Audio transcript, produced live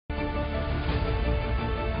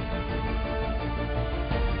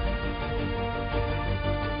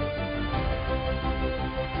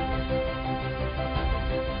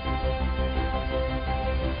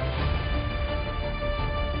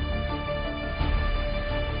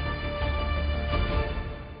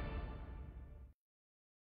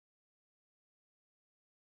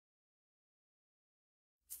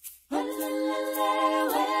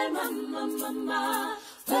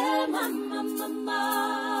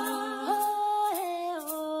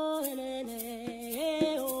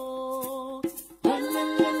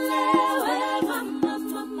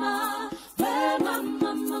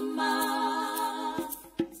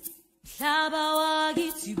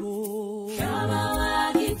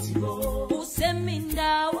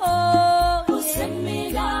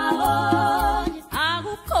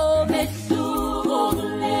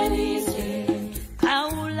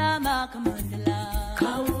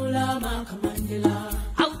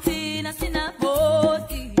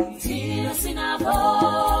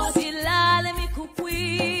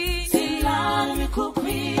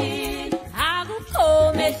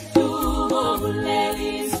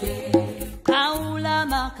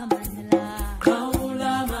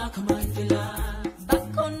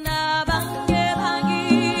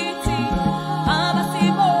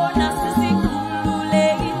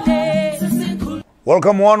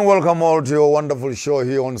Welcome one, welcome all to your wonderful show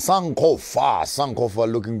here on Sankofa. Sankofa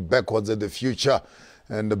looking backwards at the future,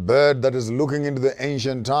 and the bird that is looking into the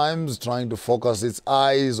ancient times, trying to focus its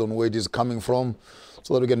eyes on where it is coming from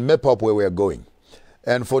so that we can map up where we are going.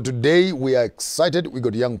 And for today, we are excited. We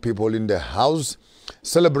got young people in the house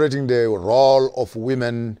celebrating the role of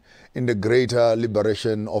women in the greater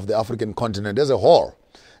liberation of the African continent as a whole.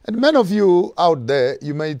 And many of you out there,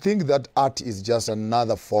 you may think that art is just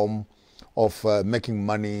another form of making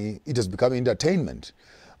money. It has become entertainment.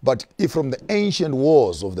 But if from the ancient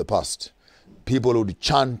wars of the past, people would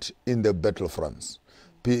chant in the battlefronts.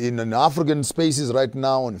 In African spaces right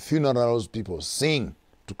now, on funerals, people sing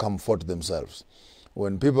to comfort themselves.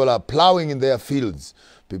 When people are plowing in their fields,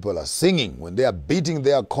 people are singing. When they are beating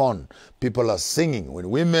their corn, people are singing. When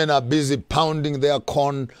women are busy pounding their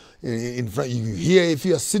corn in front, you hear, if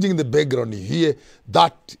you are sitting in the background, you hear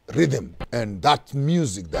that rhythm and that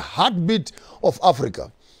music, the heartbeat of Africa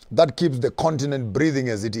that keeps the continent breathing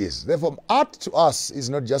as it is. Therefore, art to us is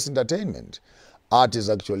not just entertainment. Art is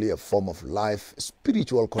actually a form of life,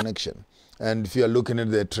 spiritual connection. And if you are looking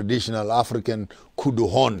at the traditional African kudu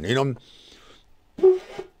horn, you know,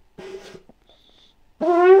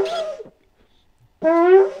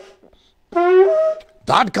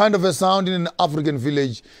 that kind of a sound in an African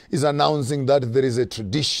village is announcing that there is a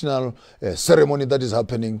traditional ceremony that is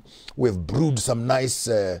happening. We've brewed some nice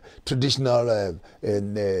traditional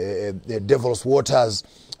devil's waters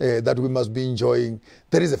that we must be enjoying.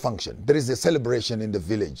 There is a function. There is a celebration in the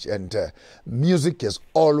village. And music has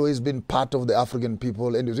always been part of the African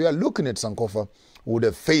people. And if we are looking at Sankofa, would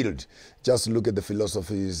have failed. Just look at the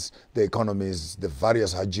philosophies, the economies, the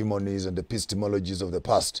various hegemonies and epistemologies of the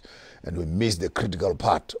past, and we miss the critical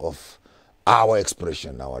part of our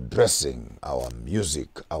expression, our dressing, our music,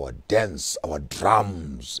 our dance, our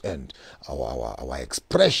drums, and our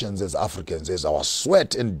expressions as Africans, as our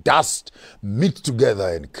sweat and dust meet together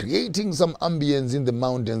and creating some ambience in the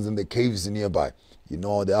mountains and the caves nearby. You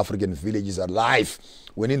know, the African villages are alive.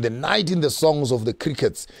 When in the night, in the songs of the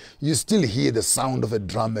crickets, you still hear the sound of a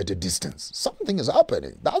drum at a distance. Something is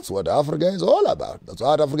happening. That's what Africa is all about. That's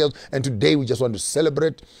what Africa is. And today we just want to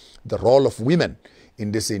celebrate the role of women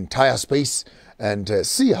in this entire space and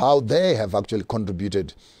see how they have actually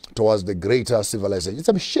contributed towards the greater civilization. It's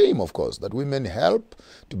a shame, of course, that women help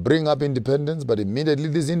to bring up independence, but immediately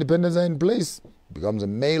these independence are in place, it becomes a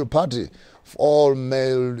male party, all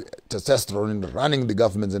male testosterone running the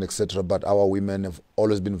governments and etc. But our women have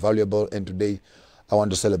always been valuable, and today I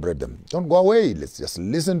want to celebrate them. Don't go away. Let's just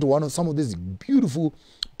listen to some of these beautiful,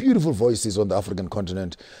 beautiful voices on the African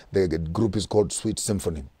continent. The group is called Sweet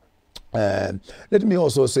Symphony. Let me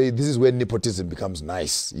also say, this is where nepotism becomes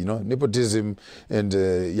nice, you know, nepotism, and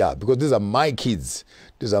yeah, because these are my kids.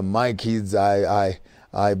 These are my kids.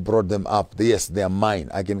 I brought them up. Yes, they are mine.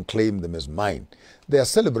 I can claim them as mine. They are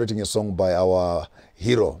celebrating a song by our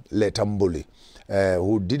hero, Le Tambuli,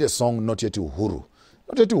 who did a song, Not Yet Uhuru.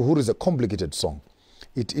 Not Yet Uhuru is a complicated song.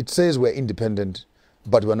 It says we're independent,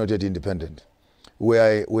 but we're not yet independent. We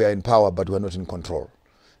are in power, but we're not in control.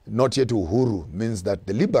 Not Yet Uhuru means that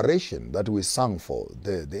the liberation that we sang for,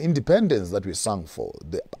 the independence that we sang for,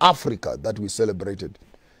 the Africa that we celebrated,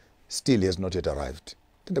 still has not yet arrived.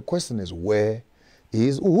 Then the question is, where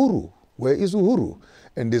is Uhuru? Where is Uhuru?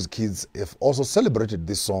 And these kids have also celebrated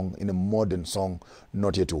this song in a modern song,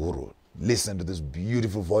 Not Yet Uhuru. Listen to these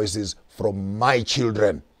beautiful voices from my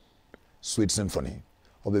children. Sweet Symphony.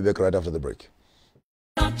 I'll be back right after the break.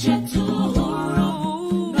 Not yet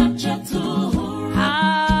Uhuru, not yet Uhuru.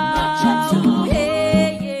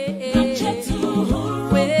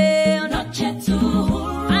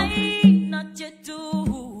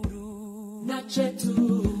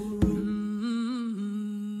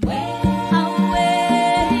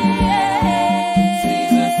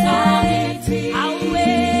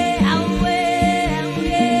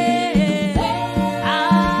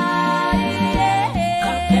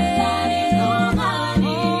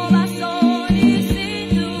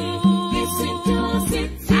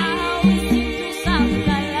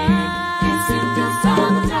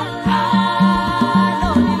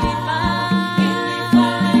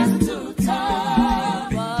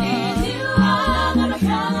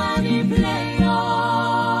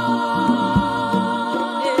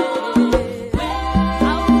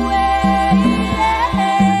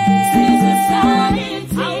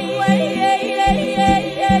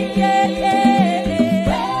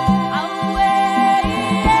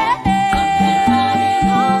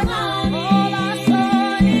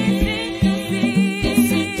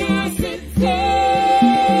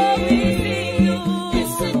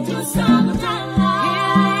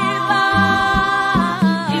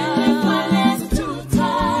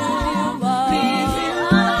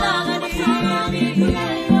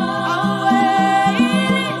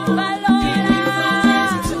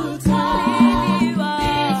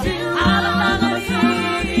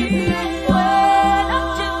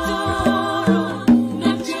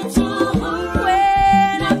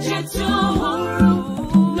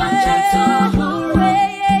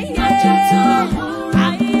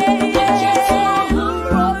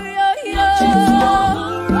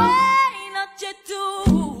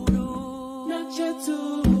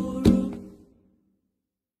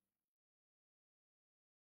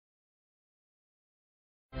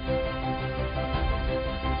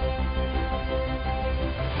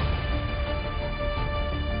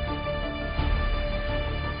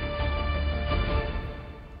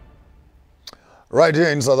 Right here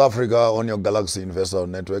in South Africa on your Galaxy Investor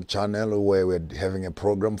Network channel, where we're having a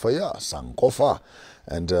program for you, Sankofa,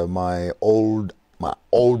 and my old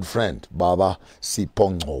friend Baba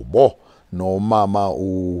Sipongcobo, no Mama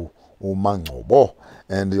Umangcobo,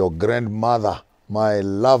 and your grandmother, my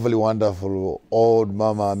lovely, wonderful old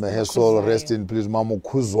mama, may her soul rest in peace, Mama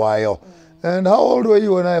Kuzwayo. And how old were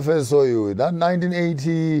you when I first saw you? That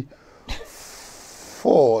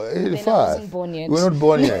 1984, 85. I wasn't born yet. You were not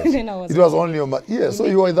born yet. It was only your mother. Yeah, so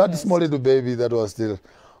you were that small little baby that was still.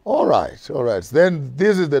 All right. Then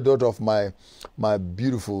this is the daughter of my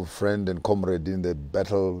beautiful friend and comrade in the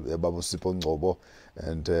battle, Babu Sipongcobo,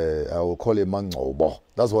 and I will call him Mangcobo.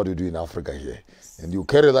 That's what we do in Africa here. Yes. And you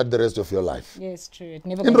carry that the rest of your life. Yes, true. It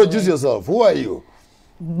never Introduce yourself. Who are you?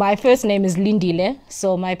 My first name is Lindile.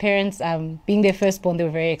 So my parents, being their firstborn, they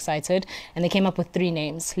were very excited. And they came up with 3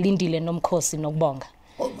 names. Lindile, Nomkosi, Nogbonga.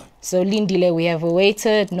 Oh my. So Lindile, we have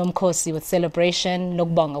awaited, Nomkosi with celebration,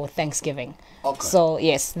 Nogbonga with Thanksgiving. Okay. So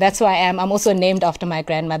yes, that's who I am. I'm also named after my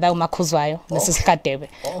grandmother, Umakuzwayo, Mrs. Khatebe.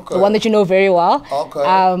 Okay. The one that you know very well.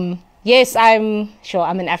 Okay. Yes, I'm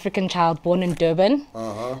an African child born in Durban.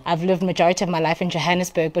 I've lived majority of my life in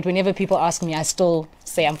Johannesburg, but whenever people ask me, I still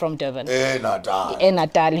say I'm from Durban. Natal.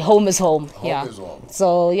 Home is home. Home is home.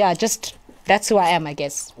 So yeah, just that's who I am, I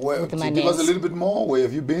guess. Well, with my give names. us a little bit more. Where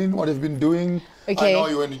have you been? What have you been doing? Okay. I know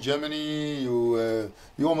you went to Germany. You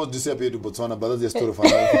almost disappeared to Botswana, but that's the story for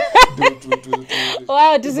now.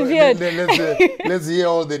 Wow, disappeared. Let's hear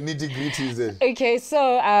all the nitty-gritties there. Okay,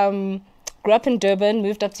 so grew up in Durban,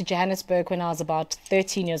 moved up to Johannesburg when I was about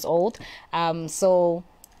 13 years old. So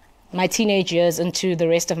my teenage years into the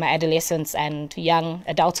rest of my adolescence and young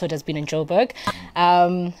adulthood has been in Joburg.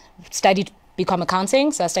 Studied BCom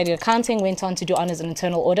accounting. So I studied accounting, went on to do honors in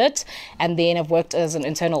internal audit, and then I've worked as an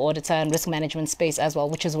internal auditor in risk management space as well,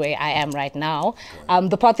 which is where I am right now.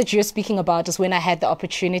 The part that you're speaking about is when I had the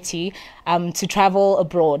opportunity to travel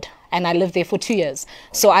abroad, and I lived there for 2 years.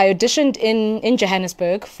 So I auditioned in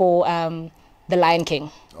Johannesburg for The Lion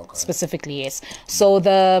King. Okay. Specifically, yes. So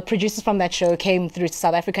the producers from that show came through to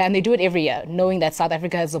South Africa, and they do it every year, knowing that South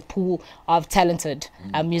Africa has a pool of talented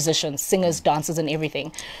musicians, singers, dancers, and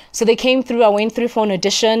everything. So they came through. I went through for an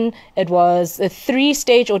audition. It was a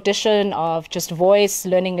 3-stage audition of just voice,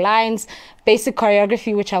 learning lines, basic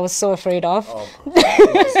choreography, which I was so afraid of. Oh, you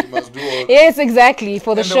must do all yes, exactly,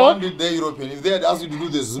 for the show. And the European, if they had asked you to do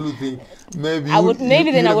the Zulu thing, maybe I would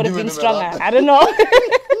have been stronger. I don't know.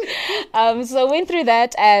 So I went through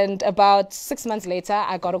that, and about 6 months later,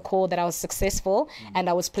 I got a call that I was successful, and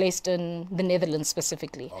I was placed in the Netherlands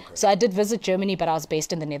specifically. Okay. So I did visit Germany, but I was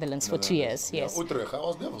based in the Netherlands for 2 years. Yes. Utrecht, I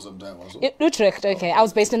was there for some time also. Utrecht, okay. I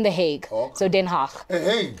was based in The Hague, so Den Haag.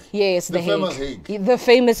 Hague? Yes, the Hague. Famous Hague. The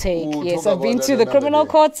famous Hague, yes. I've been to the criminal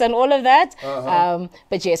courts and all of that.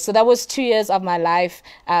 But yes, so that was 2 years of my life.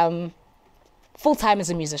 Full-time as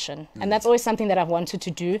a musician, and that's always something that I've wanted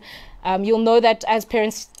to do. You'll know that as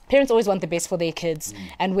parents always want the best for their kids,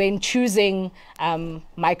 and when choosing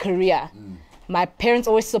my career, my parents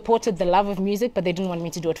always supported the love of music, but they didn't want me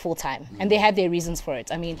to do it full-time, and they had their reasons for it.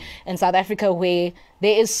 I mean, in South Africa, where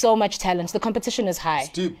there is so much talent, the competition is high.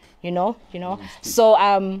 Steep. You know. So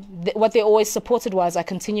what they always supported was I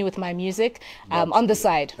continue with my music on the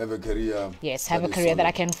side. Have a career. Yes, have a career that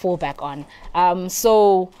I can fall back on.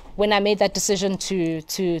 So when I made that decision to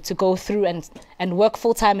go through and work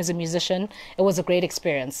full time as a musician, it was a great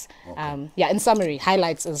experience. Okay. In summary,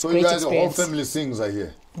 highlights is great experience. So you guys, the whole family sings, I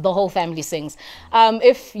hear. The whole family sings.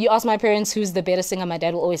 If you ask my parents who's the better singer, my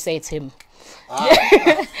dad will always say it's him.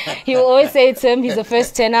 He will always say it's him. He's the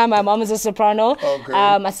first tenor. My mom is a soprano. Okay.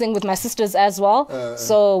 I sing with my sisters as well.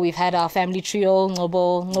 So we've had our family trio,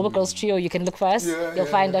 Noble Girls Trio. You can look for us. You'll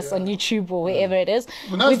find us on YouTube or wherever it is.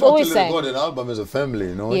 We've always sang. An album as a family,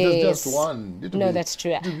 you know. Yes. Just one. That's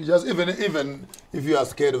true. Just even if you are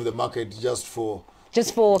scared of the market, just for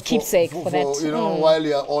keepsake for that. You know, while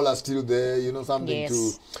you all are still there, you know, something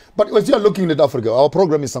to. But as you are looking at Africa, our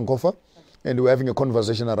program is Sankofa. And we're having a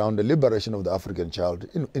conversation around the liberation of the African child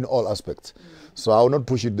in all aspects. So I will not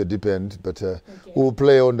push it the deep end, but we'll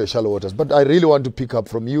play on the shallow waters. But I really want to pick up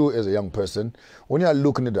from you as a young person, when you are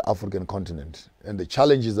looking at the African continent and the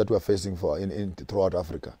challenges that we're facing throughout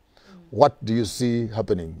Africa, what do you see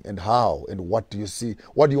happening and how, and what do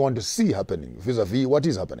you want to see happening vis-a-vis what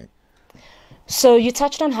is happening? So you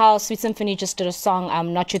touched on how Sweet Symphony just did a song,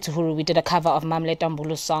 Nacho Tuhuru. We did a cover of Mamle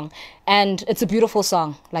Tambulu's song. And it's a beautiful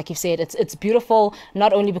song, like you said. It's beautiful,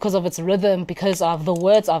 not only because of its rhythm, because of the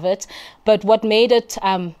words of it, but what made it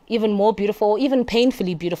even more beautiful, even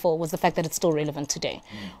painfully beautiful, was the fact that it's still relevant today.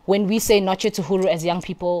 When we say Nacho Tuhuru as young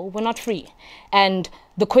people, we're not free. And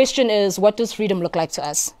the question is, what does freedom look like to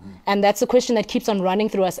us? And that's a question that keeps on running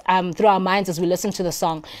through us, through our minds as we listen to the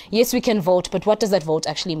song. Yes, we can vote, but what does that vote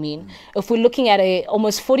actually mean? If we're looking at a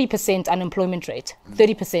almost 40% unemployment rate,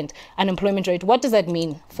 30% unemployment rate, what does that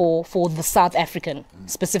mean for the South African,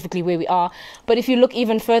 specifically where we are? But if you look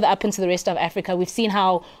even further up into the rest of Africa, we've seen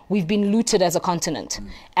how we've been looted as a continent.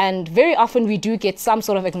 And very often we do get some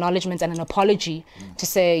sort of acknowledgement and an apology to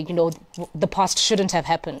say, you know, the past shouldn't have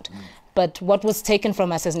happened. But what was taken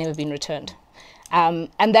from us has never been returned. And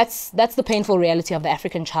that's the painful reality of the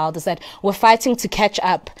African child, is that we're fighting to catch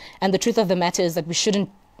up. And the truth of the matter is that we shouldn't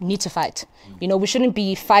need to fight. You know, we shouldn't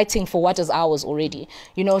be fighting for what is ours already.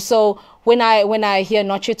 You know, so when I hear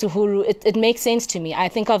Noche Tuhuru, it makes sense to me. I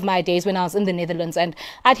think of my days when I was in the Netherlands, and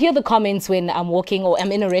I'd hear the comments when I'm walking or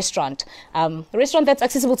I'm in a restaurant. A restaurant that's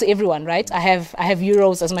accessible to everyone, right? I have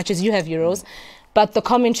euros as much as you have euros. But the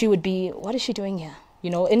commentary would be, what is she doing here? You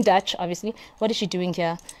know, in Dutch, obviously, what is she doing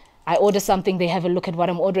here? I order something, they have a look at what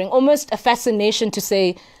I'm ordering. Almost a fascination to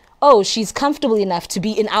say, oh, she's comfortable enough to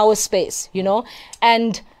be in our space, you know?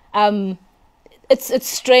 And it's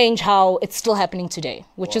strange how it's still happening today,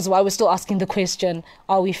 which is why we're still asking the question,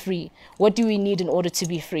 are we free? What do we need in order to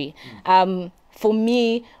be free? For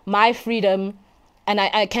me, my freedom, and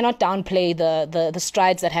I cannot downplay the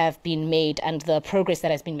strides that have been made and the progress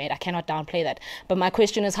that has been made. I cannot downplay that. But my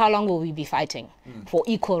question is, how long will we be fighting for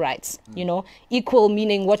equal rights? You know, equal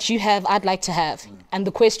meaning what you have, I'd like to have. And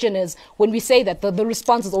the question is, when we say that, the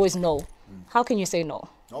response is always no. How can you say no?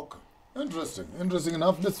 Okay. Interesting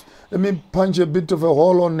enough. Let me punch a bit of a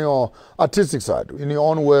hole on your artistic side. In your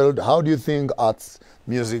own world, how do you think arts,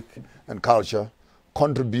 music, and culture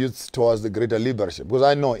contributes towards the greater liberation? Because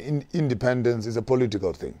I know independence is a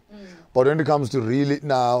political thing. But when it comes to really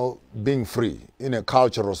now being free in a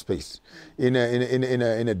cultural space, in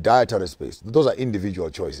a dietary space, those are individual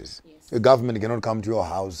choices. Yes. The government cannot come to your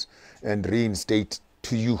house and reinstate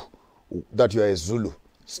to you that you are a Zulu.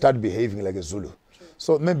 Start behaving like a Zulu. True.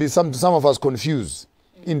 So maybe some of us confuse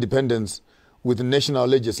independence with national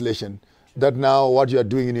legislation, that now what you are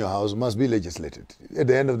doing in your house must be legislated. At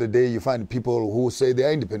the end of the day, you find people who say they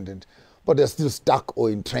are independent, but they're still stuck or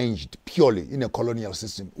entrenched purely in a colonial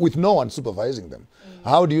system with no one supervising them.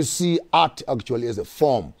 How do you see art actually as a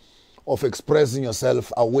form of expressing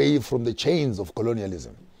yourself away from the chains of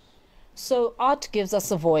colonialism? So art gives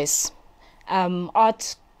us a voice.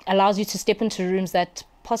 Art allows you to step into rooms that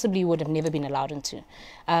possibly you would have never been allowed into.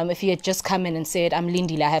 If you had just come in and said, I'm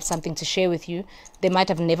Lindile, I have something to share with you, they might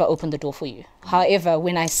have never opened the door for you. However,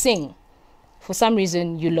 when I sing, for some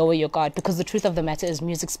reason you lower your guard, because the truth of the matter is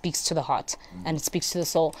music speaks to the heart and it speaks to the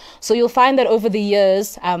soul. So you'll find that over the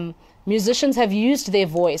years, musicians have used their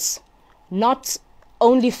voice not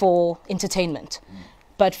only for entertainment,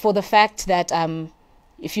 but for the fact that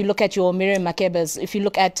if you look at your Miriam Makebas, if you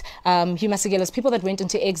look at Hugh Masekela's, people that went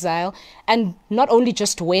into exile and not only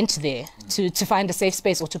just went there to find a safe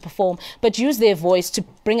space or to perform, but used their voice to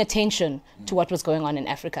bring attention to what was going on in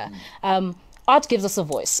Africa. Art gives us a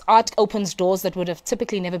voice. Art opens doors that would have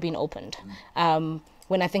typically never been opened.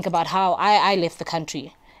 When I think about how I left the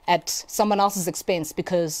country at someone else's expense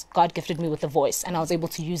because God gifted me with a voice and I was able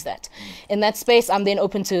to use that. In that space, I'm then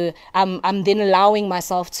open to, I'm then allowing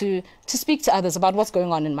myself to speak to others about what's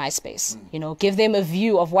going on in my space, you know, give them a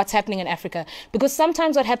view of what's happening in Africa. Because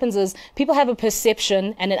sometimes what happens is people have a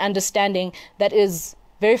perception and an understanding that is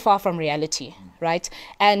very far from reality, right?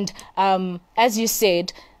 And as you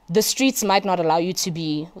said, the streets might not allow you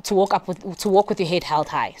to walk with your head held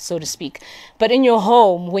high, so to speak. But in your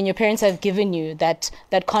home, when your parents have given you that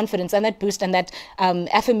confidence and that boost and that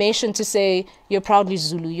affirmation to say, you're proudly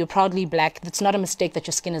Zulu, you're proudly black, it's not a mistake that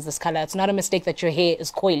your skin is this color, it's not a mistake that your hair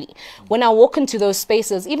is coily. When I walk into those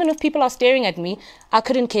spaces, even if people are staring at me, I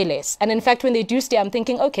couldn't care less. And in fact, when they do stare, I'm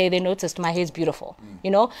thinking, okay, they noticed my hair's beautiful,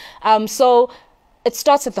 you know? So it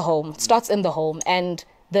starts at the home, it starts in the home. And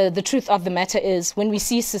the truth of the matter is, when we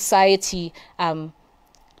see society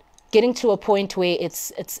getting to a point where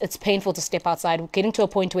it's painful to step outside, getting to a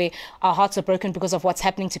point where our hearts are broken because of what's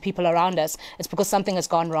happening to people around us, it's because something has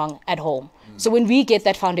gone wrong at home. So when we get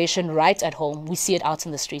that foundation right at home, we see it out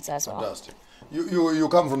in the streets as well. Fantastic. You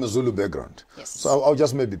come from a Zulu background. Yes. So I'll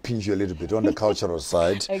just maybe pinch you a little bit on the cultural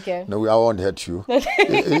side. Okay. No, I won't hurt you.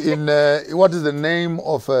 What is the name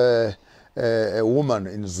of a woman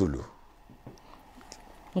in Zulu?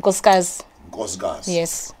 Nkosikazi. Nkosikazi.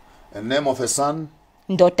 Yes. And name of a son?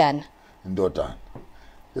 Ndotan. Ndotan.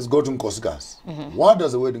 Let's go to Nkosikazi. What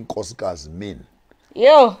does the word Nkosikazi mean?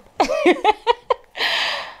 Yo.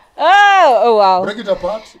 oh wow. Break it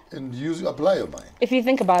apart and apply your mind. If you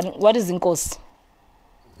think about it, what is Nkos?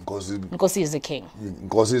 Nkosi is a king.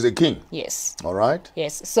 Nkosi is a king. Yes. All right.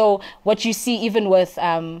 Yes. So what you see even with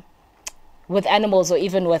animals or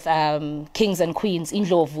even with kings and queens,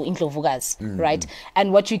 indlovukazi, right?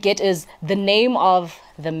 And what you get is the name of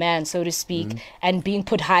the man, so to speak, and being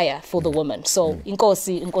put higher for the woman. So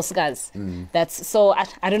inkosi, inkosikazi. That's so.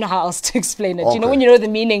 I don't know how else to explain it. Okay. You know when you know the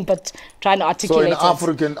meaning, but trying to So articulate in it.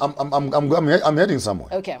 African, I'm heading somewhere.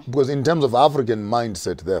 Okay. Because in terms of African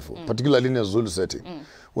mindset, therefore, particularly in a Zulu setting,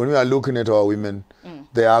 when we are looking at our women,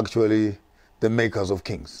 they are actually the makers of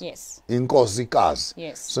kings. Yes. Inkosi ikazi.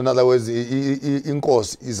 Yes. So in other words,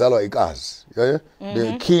 inkosi izalwa ikazi. Yeah?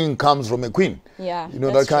 The king comes from a queen. Yeah, You know,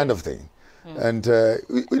 that that's kind true. of thing. And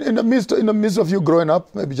in the midst of you growing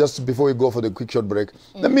up, maybe just before we go for the quick short break,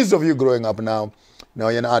 in the midst of you growing up now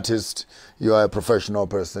you're an artist, you are a professional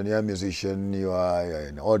person, you're a musician, you are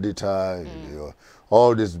an auditor, you're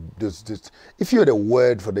all this. If you had a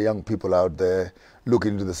word for the young people out there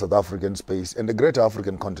looking into the South African space and the greater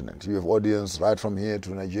African continent, you have audience right from here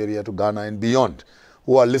to Nigeria to Ghana and beyond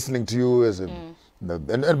who are listening to you as a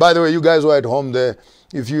and by the way, you guys who are at home there,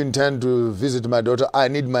 if you intend to visit my daughter, I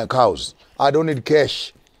need my cows. I don't need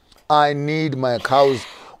cash. I need my cows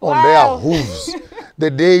on their hooves.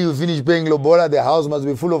 The day you finish paying lobola, the house must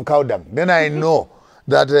be full of cow dung. Then I know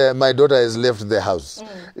that my daughter has left the house.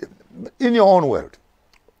 In your own world,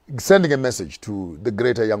 sending a message to the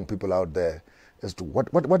greater young people out there as to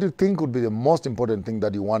what do you think would be the most important thing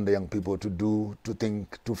that you want the young people to do, to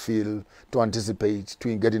think, to feel, to anticipate,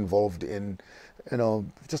 to get involved in. You know,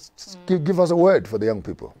 just give us a word for the young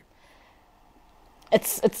people.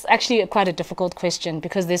 It's actually quite a difficult question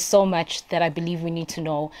because there's so much that I believe we need to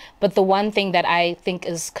know. But the one thing that I think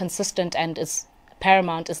is consistent and is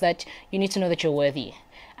paramount is that you need to know that you're worthy.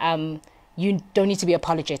 You don't need to be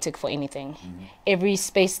apologetic for anything. Every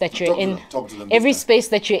space that you're in, every space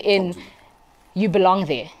that you're in, you belong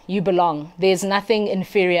there. You belong. There's nothing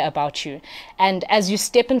inferior about you. And as you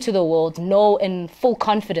step into the world, know in full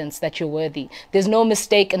confidence that you're worthy. There's no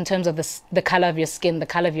mistake in terms of the color of your skin, the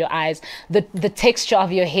color of your eyes, the texture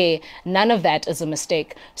of your hair. None of that is a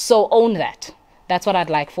mistake. So own that. That's what I'd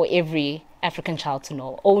like for every African child to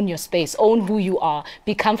know. Own your space. Own who you are.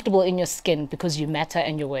 Be comfortable in your skin because you matter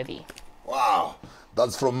and you're worthy. Wow.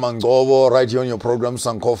 That's from Mangobo, right here on your program,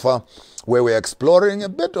 Sankofa, where we're exploring a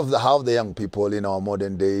bit of how the young people in our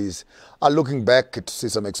modern days are looking back to see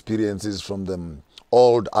some experiences from them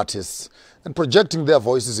old artists and projecting their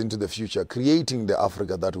voices into the future, creating the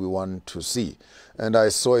Africa that we want to see. And I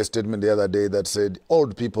saw a statement the other day that said,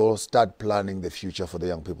 old people, start planning the future for the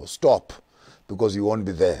young people. Stop, because you won't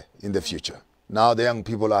be there in the future. Now the young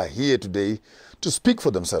people are here today to speak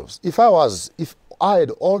for themselves. If I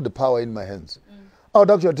had all the power in my hands, I would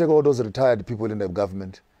actually take all those retired people in the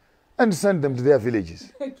government and send them to their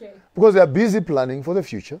villages. Okay. Because they are busy planning for the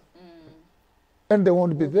future. And they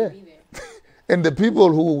won't be there. And the people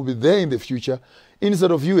who will be there in the future, instead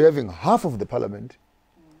of you having half of the parliament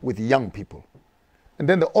with young people, and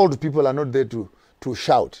then the old people are not there to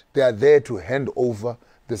shout. They are there to hand over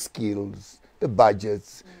the skills, the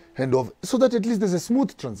budgets, hand over, so that at least there's a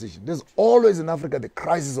smooth transition. There's always in Africa the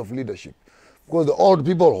crisis of leadership. Because the old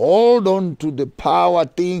people hold on to the power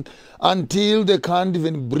thing until they can't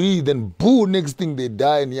even breathe, and boo, next thing they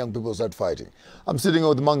die and young people start fighting. I'm sitting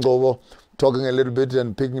with Mangobo, talking a little bit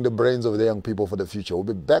and picking the brains of the young people for the future. We'll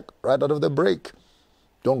be back right out of the break.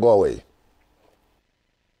 Don't go away.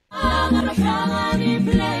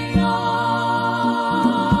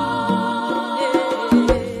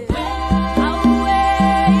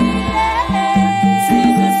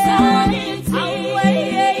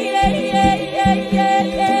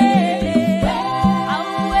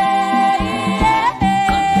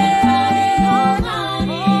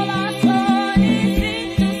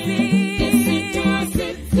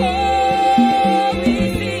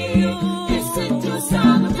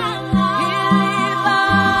 Summertime,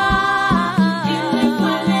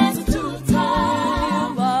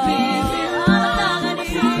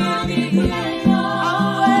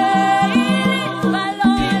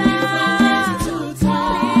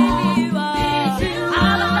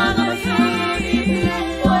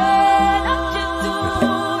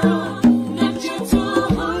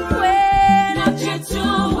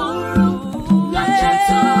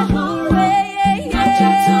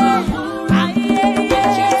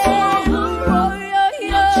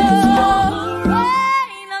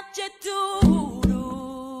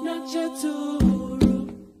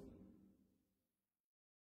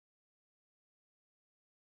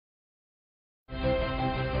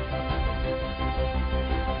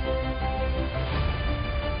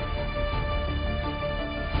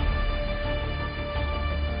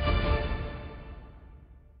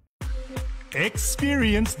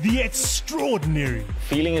 Experience the extraordinary.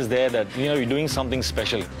 Feeling is there that, you're doing something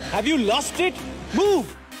special. Have you lost it?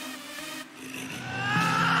 Move!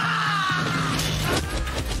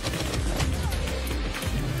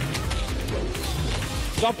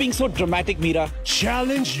 Stop being so dramatic, Mira.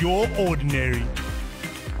 Challenge your ordinary.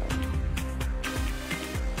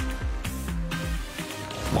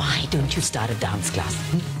 Why don't you start a dance class?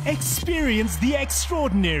 Experience the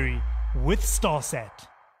extraordinary with StarSat.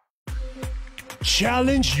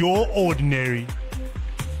 Challenge your ordinary.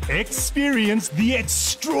 Experience the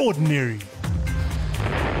extraordinary.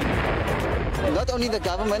 Not only the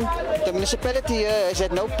government, the municipality here has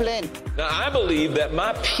had no plan. Now, I believe that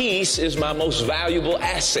my peace is my most valuable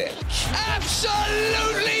asset.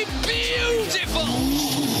 Absolutely beautiful!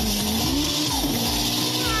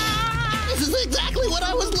 This is exactly what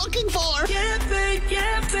I was looking for!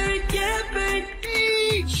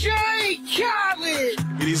 DJ Khaled!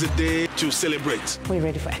 It is a day to celebrate. We're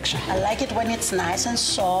ready for action. I like it when it's nice and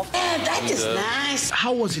soft. Yeah, that is nice.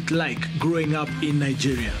 How was it like growing up in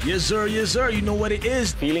Nigeria? Yes, sir, you know what it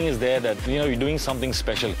is. Feeling is there that, you're doing something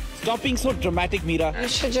special. Stop being so dramatic, Mira. You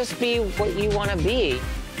should just be what you want to be.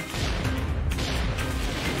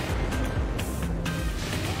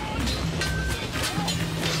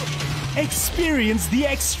 Experience the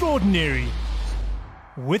extraordinary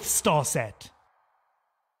with StarSat.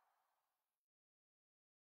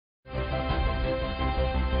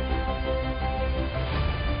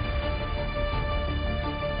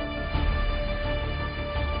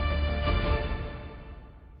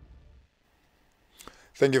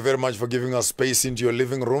 Thank you very much for giving us space into your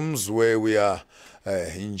living rooms where we are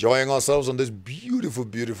enjoying ourselves on this beautiful,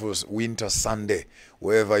 beautiful winter Sunday.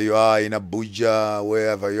 Wherever you are in Abuja,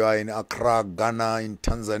 wherever you are in Accra, Ghana, in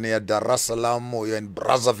Tanzania, Dar es Salaam, or you're in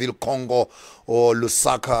Brazzaville, Congo, or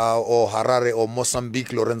Lusaka, or Harare, or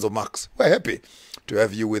Mozambique, Lorenzo Max. We're happy to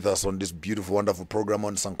have you with us on this beautiful, wonderful program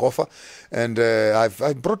on Sankofa. And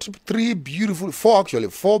I've brought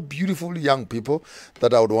four beautiful young people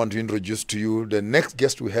that I would want to introduce to you. The next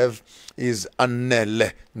guest we have is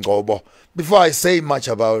Anele Ngobo. Before I say much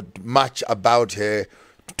about her,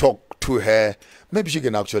 talk to her, maybe she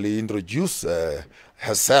can actually introduce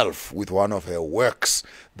herself with one of her works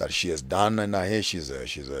that she has done. And I hear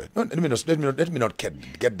let me not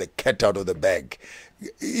get the cat out of the bag.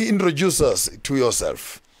 Introduce us to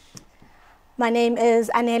yourself. My name is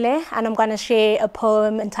Anele, and I'm going to share a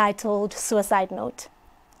poem entitled Suicide Note.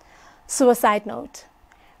 Suicide Note.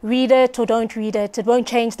 Read it or don't read it, it won't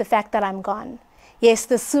change the fact that I'm gone. Yes,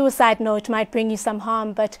 the suicide note might bring you some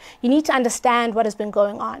harm, but you need to understand what has been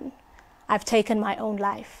going on. I've taken my own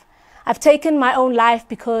life. I've taken my own life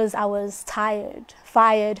because I was tired,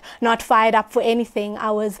 fired, not fired up for anything.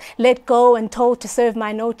 I was let go and told to serve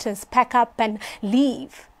my notice, pack up and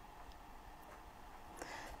leave.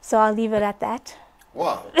 So I'll leave it at that.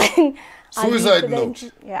 Wow. Suicide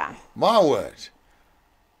note. Yeah. My word.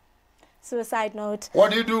 Suicide note.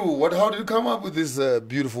 What do you do? How did you come up with this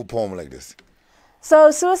beautiful poem like this?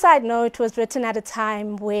 So Suicide Note was written at a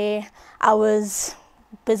time where I was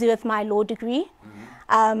busy with my law degree.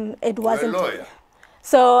 It wasn't. You're a lawyer.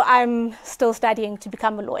 So I'm still studying to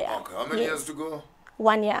become a lawyer. Okay. How many years to go?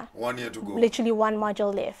 1 year. 1 year to go. Literally one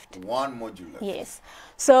module left. One module left. Yes.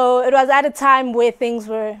 So it was at a time where things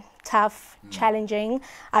were tough, challenging.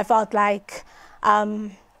 I felt like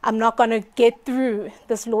I'm not going to get through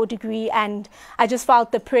this law degree, and I just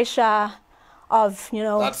felt the pressure of,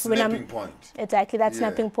 that snapping point. Exactly, that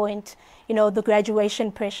snapping point, the graduation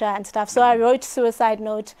pressure and stuff. So I wrote Suicide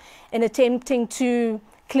Note in attempting to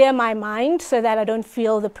clear my mind so that I don't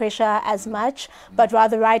feel the pressure as much, but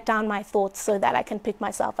rather write down my thoughts so that I can pick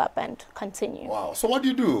myself up and continue. Wow. So what do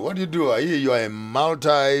you do? I hear you are a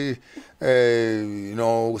multi,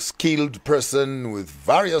 skilled person with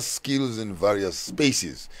various skills in various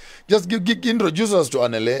spaces. Just introduce us to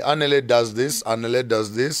Anele. Anele does this, Anele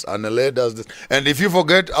does this, Anele does this. And if you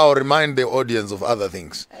forget, I'll remind the audience of other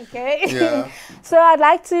things. Okay. Yeah. So I'd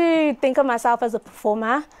like to think of myself as a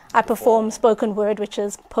performer. I perform spoken word, which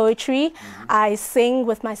is poetry. I sing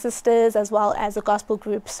with my sisters as well as a gospel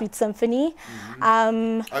group, Sweet Symphony. Are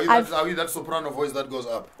you that soprano voice that goes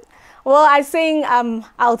up? Well, I sing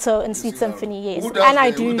alto in Sweet Symphony, yes. Who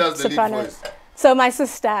does the soprano. lead voice? So my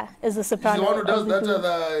sister is the soprano. She's the one who does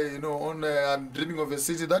that, on I'm Dreaming of a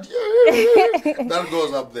City, that that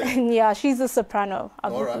goes up there. Yeah, she's the soprano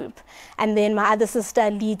of the group. And then my other sister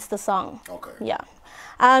leads the song. Okay. Yeah.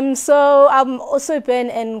 So I've also been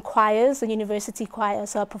in choirs, a university choir.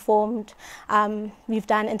 So I performed, we've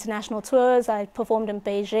done international tours. I performed in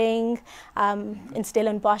Beijing, in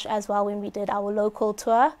Stellenbosch as well when we did our local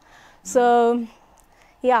tour. So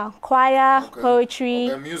Yeah, choir,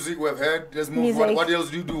 poetry. Okay, music we've heard. Let's move. Music. What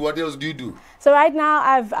else do you do? What else do you do? So right now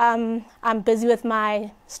I'm busy with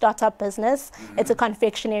my startup business. It's a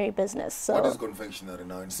confectionery business. So what is confectionery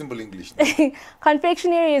now in simple English?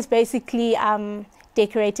 Confectionery is basically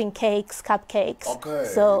decorating cakes, cupcakes. Okay.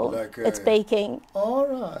 So like, it's baking. All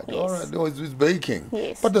right. Yes. All right. No, it's baking.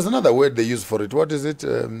 Yes. But there's another word they use for it. What is it?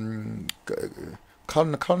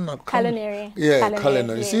 Culinary. Yeah, culinary.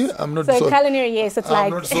 culinary. Yes. See, I'm not so culinary. Yes, it's I'm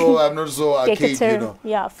not so archaic, you know.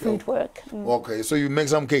 Yeah, food work. Okay, so you make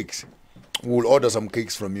some cakes. We'll order some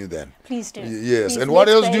cakes from you then. Please do. Yes. Please, and what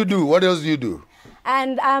else bake. do you do? What else do you do?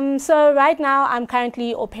 And so right now I'm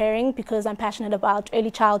currently au pairing because I'm passionate about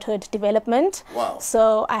early childhood development. Wow.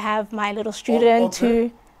 So I have my little student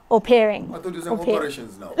who au pairing. I thought you said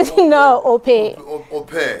operations now. No, au pair. Au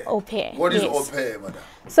pair. Au pair. What is yes. au pair, madam?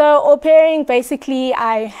 So au pairing, basically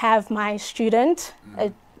I have my student,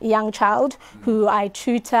 a young child, who I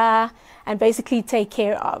tutor and basically take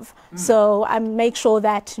care of. So I make sure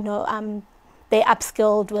that, you know, they're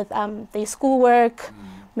upskilled with their schoolwork,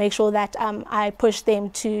 make sure that I push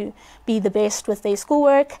them to be the best with their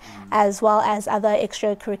schoolwork, as well as other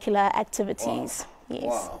extracurricular activities. Wow. Yes.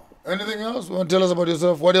 Wow. Anything else? You want to tell us about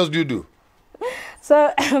yourself? What else do you do?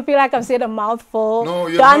 So I feel like I've said a mouthful. No,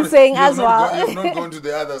 dancing as well. You have not gone to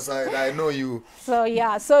the other side. I know you. So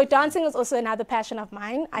yeah, so dancing is also another passion of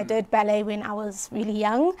mine. I did ballet when I was really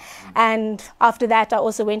young, and after that I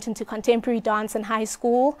also went into contemporary dance in high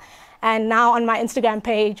school, and now on my Instagram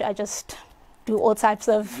page I just do all types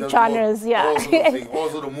of genres. All sort of things, all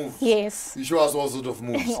sort of moves. Yes. You show us all sort of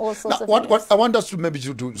moves. All sorts now, of what moves. I want us to maybe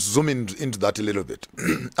to zoom into that a little bit.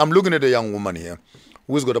 I'm looking at a young woman here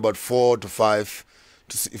who's got about 4 to 5,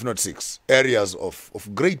 if not 6, areas of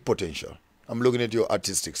great potential. I'm looking at your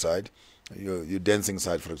artistic side, your dancing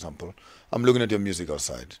side, for example. I'm looking at your musical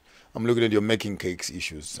side. I'm looking at your making cakes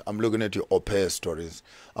issues. I'm looking at your au pair stories.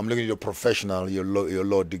 I'm looking at your professional, your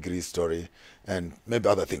law degree story, and maybe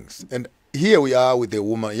other things. And here we are with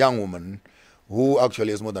a young woman who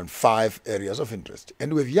actually has more than 5 areas of interest.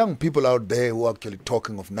 And we have young people out there who are actually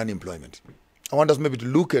talking of non-employment. I want us maybe to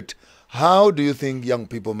look at how do you think young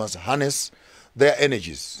people must harness their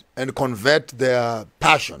energies and convert their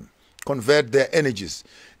passion, convert their energies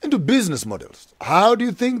into business models. How do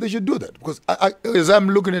you think they should do that? Because as I'm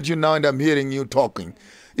looking at you now and I'm hearing you talking,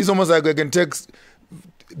 it's almost like I can take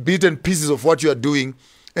bits and pieces of what you are doing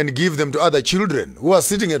and give them to other children who are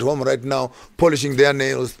sitting at home right now polishing their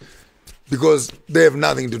nails because they have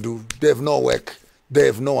nothing to do, they have no work, they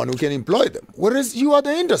have no one who can employ them. Whereas you are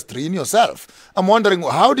the industry in yourself. I'm wondering,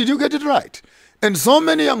 how did you get it right? And so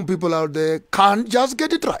many young people out there can't just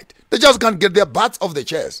get it right. They just can't get their butts off the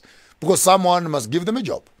chairs because someone must give them a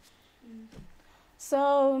job.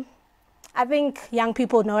 So I think young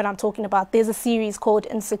people know what I'm talking about. There's a series called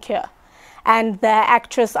Insecure. And the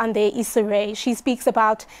actress on there, Issa Rae, she speaks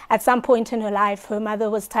about at some point in her life, her mother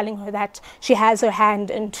was telling her that she has her hand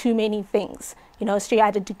in too many things. You know, she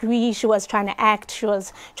had a degree, she was trying to act, she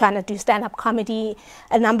was trying to do stand-up comedy,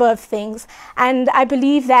 a number of things. And I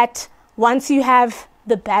believe that once you have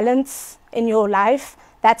the balance in your life,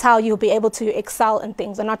 that's how you'll be able to excel in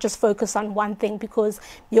things and not just focus on one thing, because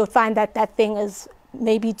you'll find that that thing is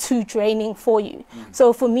maybe too draining for you.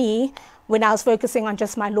 So for me, when I was focusing on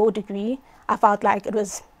just my law degree, I felt like it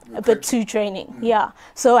was a bit too draining. Yeah.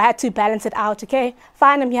 So I had to balance it out. Okay,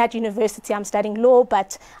 fine, I'm here at university, I'm studying law,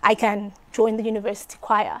 but I can join the university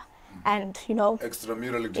choir and, you know,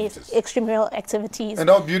 extramural activities. Extramural activities. And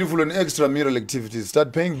how beautiful an extramural activities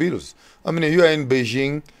start paying bills. I mean, you are in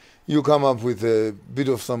Beijing, you come up with a bit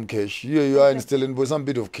of some cash. Here you are in Stellenbosch, some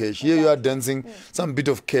bit of cash. Here you are dancing, some bit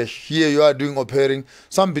of cash. Here you are doing au pairing,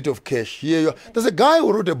 some bit of cash. Here you are. There's a guy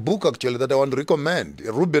who wrote a book actually that I want to recommend,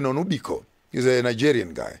 Ruben Onubiko. He's a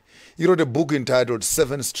Nigerian guy. He wrote a book entitled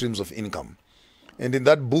 7 Streams of Income. And in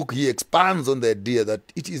that book, he expands on the idea that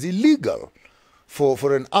it is illegal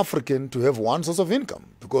for an African to have one source of income.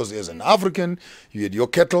 Because as an African, you had your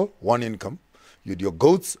cattle, one income. You had your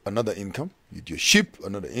goats, another income. You had your sheep,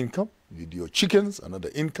 another income. You had your chickens, another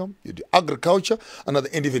income. You had your agriculture, another.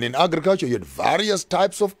 And even in agriculture, you had various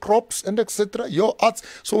types of crops and etc. Your arts.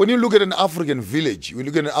 So when you look at an African village, when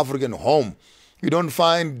you look at an African home, you don't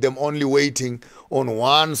find them only waiting on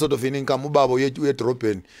one sort of an income.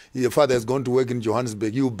 Your father has gone to work in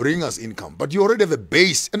Johannesburg. You bring us income. But you already have a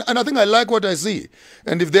base. And I think I like what I see.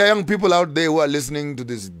 And if there are young people out there who are listening to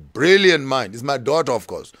this brilliant mind, it's my daughter, of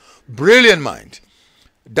course, brilliant mind.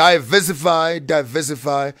 Diversify,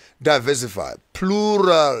 diversify, diversify.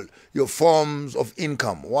 Plural your forms of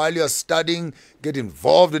income. While you're studying, get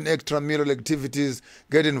involved in extramural activities,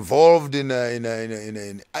 get involved in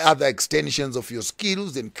other extensions of your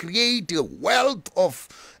skills, and create a wealth of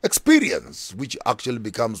experience which actually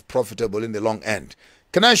becomes profitable in the long end.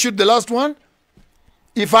 Can I shoot the last one?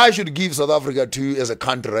 If I should give South Africa to you as a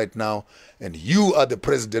country right now, and you are the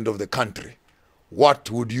president of the country, what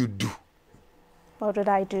would you do? What would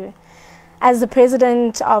I do? As the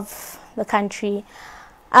president of the country,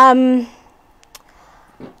 I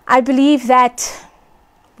believe that,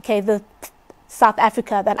 the South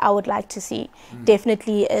Africa that I would like to see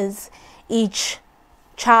definitely is each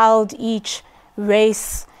child, each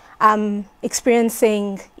race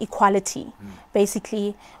experiencing equality.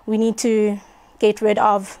 Basically, we need to get rid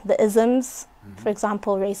of the isms, for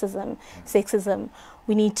example, racism, sexism.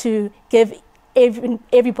 We need to give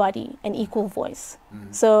everybody an equal voice.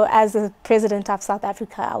 So as the president of South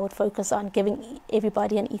Africa, I would focus on giving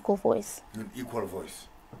everybody an equal voice. An equal voice.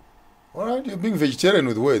 All right, you're being vegetarian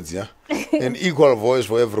with words, yeah? An equal voice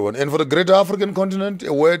for everyone. And for the greater African continent,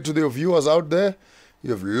 a word to the viewers out there.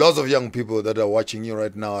 You have lots of young people that are watching you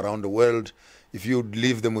right now around the world. If you'd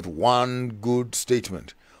leave them with one good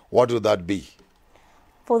statement, what would that be?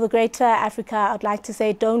 For the greater Africa, I'd like to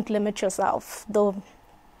say, don't limit yourself. Though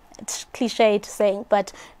it's cliched saying,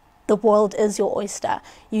 but the world is your oyster.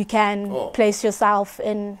 You can place yourself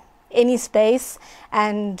in any space,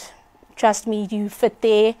 and trust me, you fit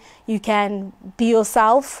there. You can be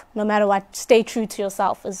yourself no matter what. Stay true to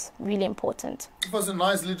yourself is really important. It was a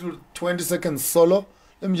nice little 20-second solo.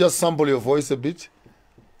 Let me just sample your voice a bit.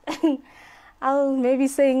 I'll maybe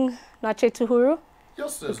sing Nache Tuhuru.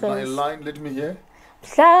 Just as my line, let me hear.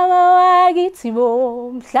 Mhlaba wakithi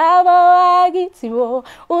bo, mhlaba wakithi bo,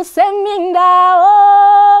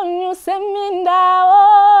 usemindawon,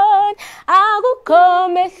 usemindawon, akukho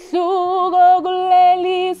mehluko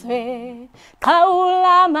kulelizwe.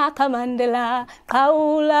 Qhawula makamandela,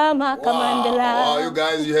 qhawula makamandela. Wow, you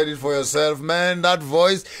guys, you heard it for yourself, man. That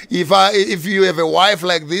voice. If you have a wife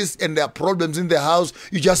like this and there are problems in the house,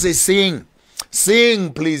 you just say sing.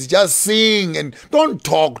 Sing, please, just sing, and don't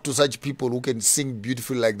talk to such people who can sing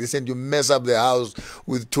beautifully like this, and you mess up the house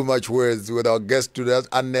with too much words. With our guest today,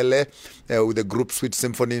 Anele, with the group Sweet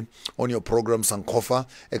Symphony, on your program Sankofa,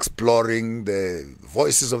 exploring the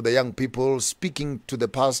voices of the young people, speaking to the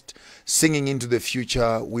past, singing into the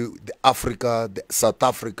future, the Africa, the South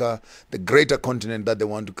Africa, the greater continent that they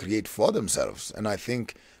want to create for themselves. And I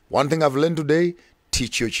think one thing I've learned today,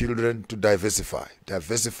 teach your children to diversify.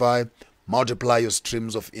 Diversify. Multiply your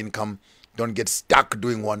streams of income. Don't get stuck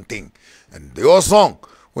doing one thing. And your song,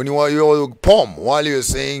 when your poem, while you were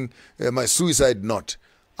saying my suicide note,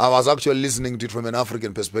 I was actually listening to it from an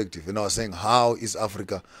African perspective. And I was saying, how is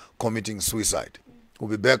Africa committing suicide?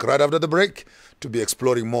 We'll be back right after the break to be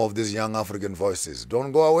exploring more of these young African voices.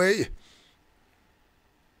 Don't go away.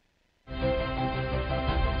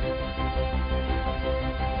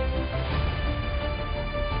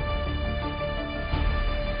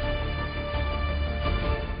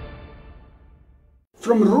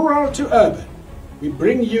 From rural to urban, we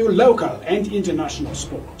bring you local and international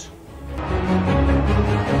sport.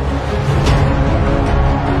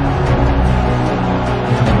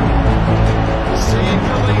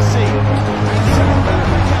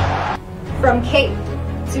 From Cape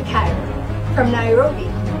to Cairo, from Nairobi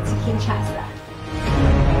to Kinshasa.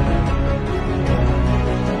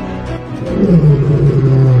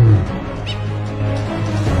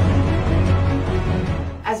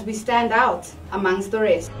 As we stand out amongst the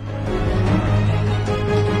rest.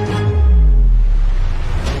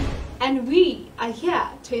 And we are here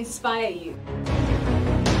to inspire you.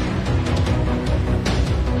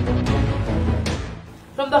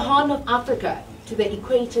 From the Horn of Africa to the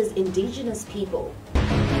Equator's indigenous people.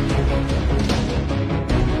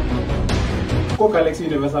 Galaxy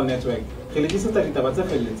Universal Network.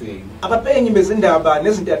 Abapenyi bezindaba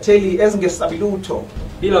nezintatheli ezingesabilutho.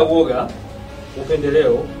 Bila woga,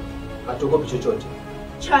 upendeleo, hatuogopi chochote.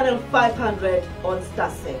 Channel 500 on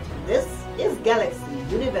StarSat. This is Galaxy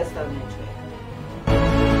Universal Network.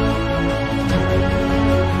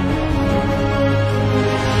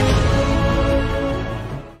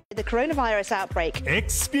 The coronavirus outbreak.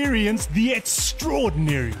 Experience the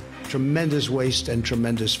extraordinary. Tremendous waste and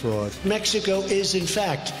tremendous fraud. Mexico is, in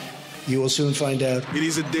fact, you will soon find out. It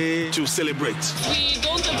is a day to celebrate. We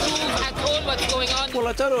don't approve at all what's going on. Well,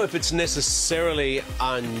 I don't know if it's necessarily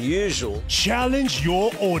unusual. Challenge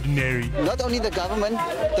your ordinary. Not only the government,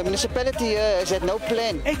 the municipality here has had no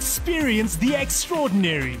plan. Experience the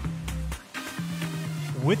extraordinary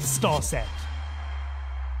with StarSat.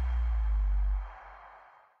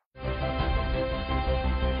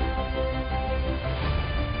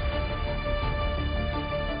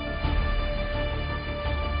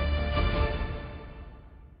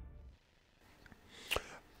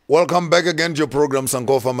 Welcome back again to your program,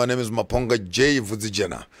 Sankofa. My name is Maponga J.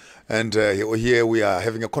 Vudzijena. And here we are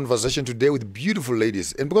having a conversation today with beautiful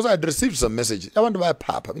ladies. And because I had received some message, I want to buy a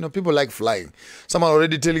pap. You know, people like flying. Someone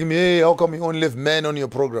already telling me, hey, how come you only have men on your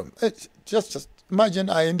program? Just imagine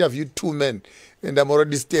I interviewed 2 men and I'm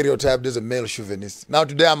already stereotyped as a male chauvinist. Now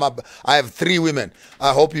today I have 3 women.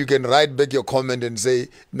 I hope you can write back your comment and say,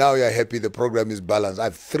 now you're happy the program is balanced. I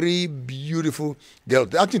have 3 beautiful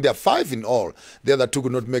girls. Actually, there are 5 in all. The other 2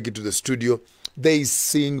 could not make it to the studio. They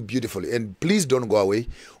sing beautifully. And please don't go away.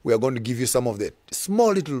 We are going to give you some of the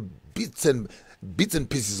small little bits and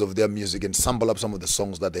pieces of their music and sample up some of the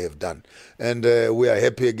songs that they have done. And we are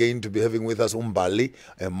happy again to be having with us Mbali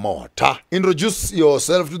Mota. Introduce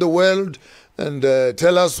yourself to the world and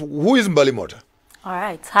tell us, who is Mbali Mota? All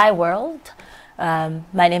right. Hi, world.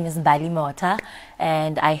 My name is Mbali Mota,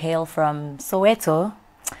 and I hail from Soweto.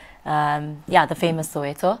 The famous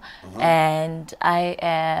Soweto. And I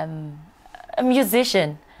am a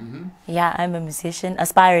musician. Yeah, I'm a musician,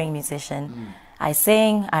 aspiring musician. I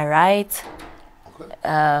sing, I write.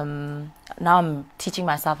 Now I'm teaching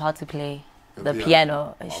myself how to play the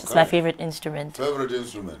piano. It's my favorite instrument. Favorite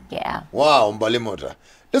instrument? Yeah. Wow, Mbali Mota.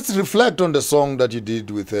 Let's reflect on the song that you did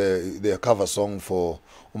with the cover song for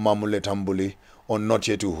Umamule Tambuli on Not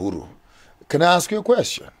Yet Uhuru. Can I ask you a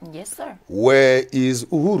question? Yes, sir. Where is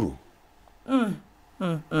Uhuru?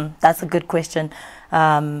 That's a good question.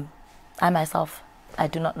 I myself, I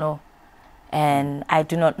do not know. And I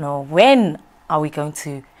do not know when are we going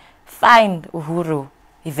to find Uhuru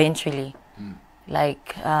eventually.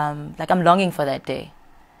 Like I'm longing for that day.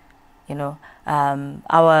 You know,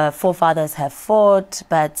 our forefathers have fought,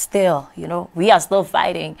 but still, you know, we are still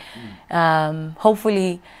fighting.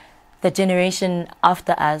 Hopefully the generation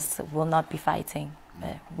after us will not be fighting.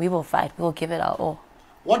 But we will fight. We will give it our all.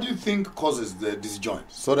 What do you think causes the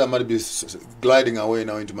disjoint? Sorry, I might be gliding away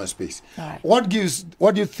now into my space. All right. What do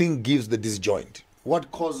you think gives the disjoint?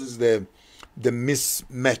 What causes the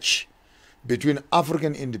mismatch between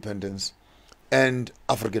African independence and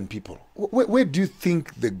African people? Where do you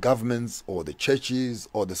think the governments or the churches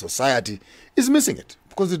or the society is missing it?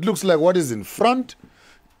 Because it looks like what is in front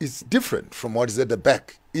is different from what is at the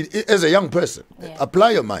back. As a young person,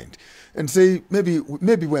 apply your mind and say maybe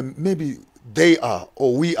they are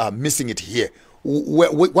or we are missing it here.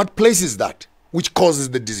 What place is that which causes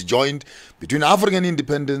the disjoint between African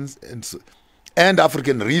independence and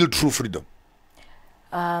African real true freedom?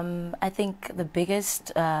 I think the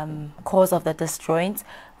biggest cause of the disjoint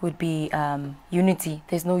would be unity.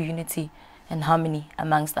 There's no unity and harmony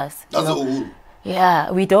amongst us. That's Uhuru. Yeah,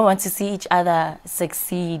 we don't want to see each other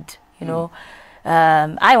succeed, you know.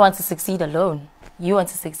 I want to succeed alone. You want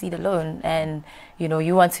to succeed alone, and you know,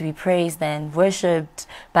 you want to be praised and worshipped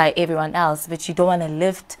by everyone else, but you don't want to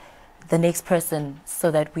lift the next person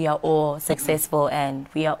so that we are all successful and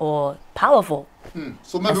we are all powerful.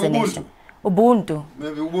 So maybe Ubuntu.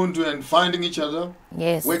 Maybe Ubuntu and finding each other.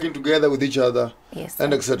 Yes. Working together with each other. Yes.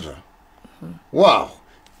 And etc. Wow.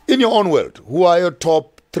 In your own world, who are your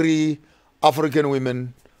top 3 African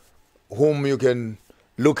women whom you can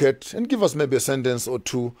look at and give us maybe a sentence or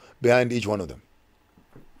 2 behind each one of them?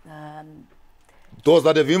 Those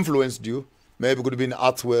that have influenced you, maybe could be in the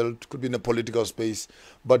arts world, could be in the political space.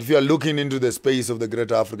 But if you are looking into the space of the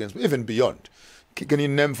greater Africans, even beyond, can you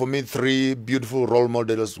name for me 3 beautiful role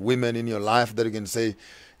models, women in your life that you can say,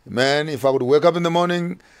 man, if I would wake up in the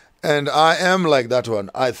morning and I am like that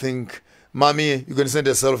one, I think, Mommy, you can send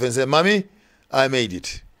yourself and say, Mommy, I made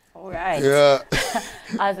it. All right. Yeah.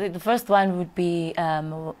 I think the first one would be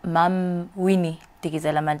Mam Winnie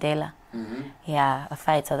Tikizela Mandela. Yeah, a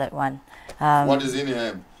fighter, that one. What is in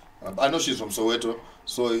him? I know she's from Soweto,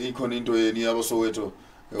 so he can into Soweto.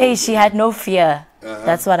 Hey, she had no fear.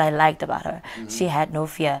 That's what I liked about her. She had no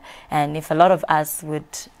fear. And if a lot of us would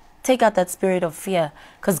take out that spirit of fear,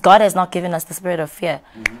 because God has not given us the spirit of fear,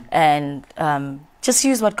 and just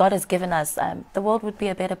use what God has given us, the world would be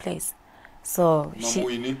a better place. So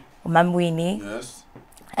Mam Winnie. Yes.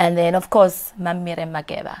 And then, of course, Mam Miriam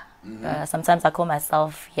Makeba. Sometimes I call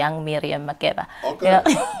myself Young Miriam Makeba. Okay.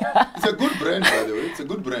 You know? It's a good brand, by the way. It's a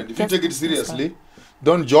good brand. If you take it seriously,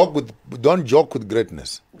 don't joke with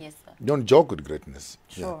greatness. Yes, sir. Don't joke with greatness.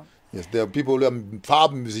 Sure. Yeah. Yes, there are people who are far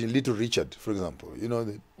Little Richard, for example. You know,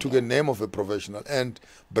 they took a name of a professional and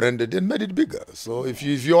branded it and made it bigger. So if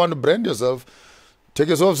you want to brand yourself, take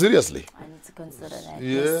yourself seriously. I need to consider that.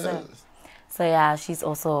 Yeah. Yes, sir. So yeah, she's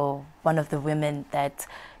also one of the women that,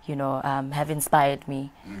 you know, have inspired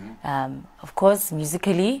me. Of course,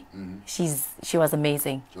 musically, she was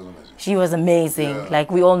amazing. She was amazing. Yeah.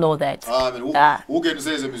 Like, we all know that. I mean, who can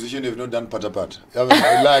say as a musician if not done pata-pat? I mean,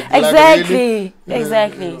 Exactly. Really?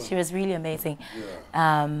 Exactly. Yeah. She was really amazing.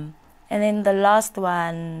 And then the last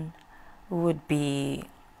one would be,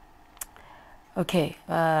 okay,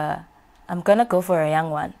 I'm gonna go for a young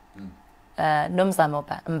one. Nomzamo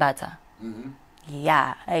Mbata.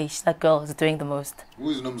 Yeah, hey, that girl is doing the most. Who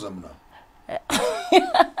is Nomzamo now?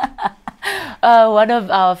 One of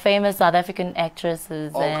our famous South African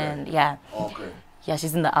actresses, and yeah,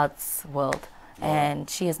 she's in the arts world, and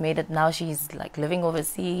she has made it. Now she's like living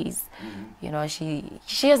overseas. You know, she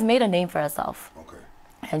has made a name for herself,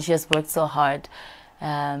 and she has worked so hard.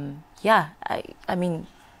 Yeah, I mean,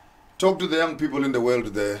 talk to the young people in the world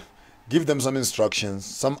there. Give them some instructions,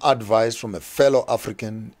 some advice from a fellow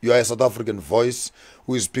African. You are a South African voice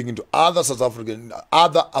who is speaking to other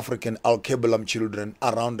African Al-Kebelam children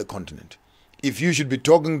around the continent. If you should be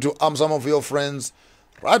talking to some of your friends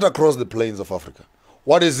right across the plains of Africa,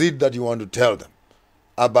 what is it that you want to tell them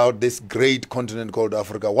about this great continent called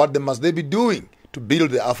Africa? What must they be doing to build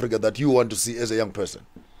the Africa that you want to see as a young person?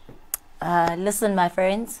 Listen, my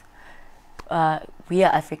friends, we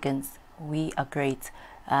are Africans. We are great.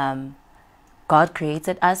 God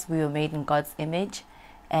created us. We were made in God's image,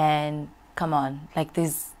 and come on, like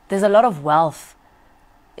there's a lot of wealth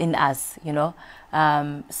in us, you know.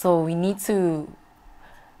 So we need to,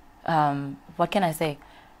 what can I say?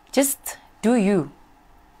 Just do you,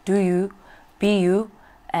 be you,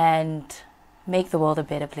 and make the world a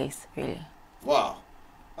better place. Really. Wow,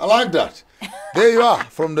 I like that. There you are,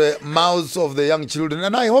 from the mouths of the young children,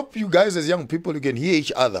 and I hope you guys as young people, you can hear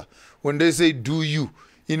each other when they say "do you."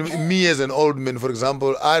 You know, me as an old man, for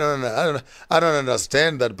example, I don't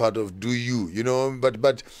understand that part of "do you." You know,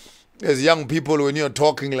 but as young people, when you're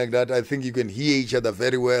talking like that, I think you can hear each other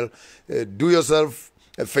very well. Do yourself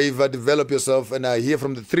a favor, develop yourself, and I hear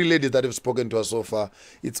from the three ladies that have spoken to us so far,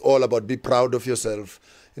 it's all about be proud of yourself.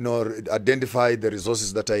 You know, identify the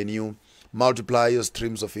resources that are in you, multiply your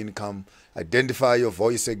streams of income, identify your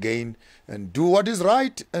voice again, and do what is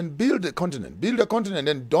right and build a continent. Build a continent,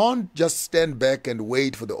 and don't just stand back and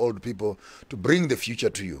wait for the old people to bring the future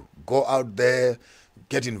to you. Go out there,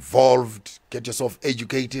 get involved, get yourself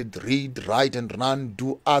educated, read, write and run,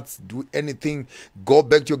 do arts, do anything. Go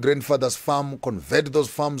back to your grandfather's farm, convert those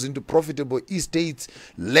farms into profitable estates,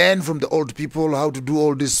 learn from the old people how to do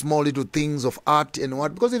all these small little things of art and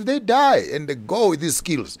what, because if they die and they go with these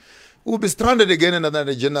skills, we'll be stranded again in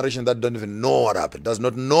another generation that don't even know what happened, does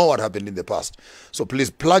not know what happened in the past. So please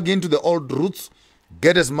plug into the old roots,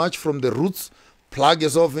 get as much from the roots, plug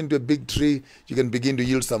yourself into a big tree, you can begin to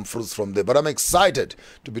yield some fruits from there. But I'm excited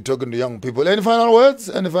to be talking to young people. Any final words?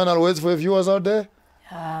 Any final words for your viewers out there?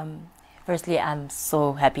 Firstly, I'm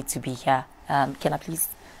so happy to be here. Can I please?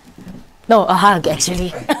 No, a hug,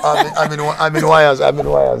 actually. I'm in wires.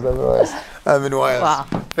 Wow.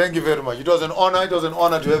 Thank you very much. It was an honor. It was an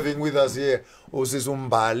honor to have you with us here, Usisi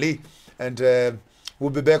Mbali. And we'll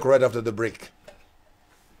be back right after the break.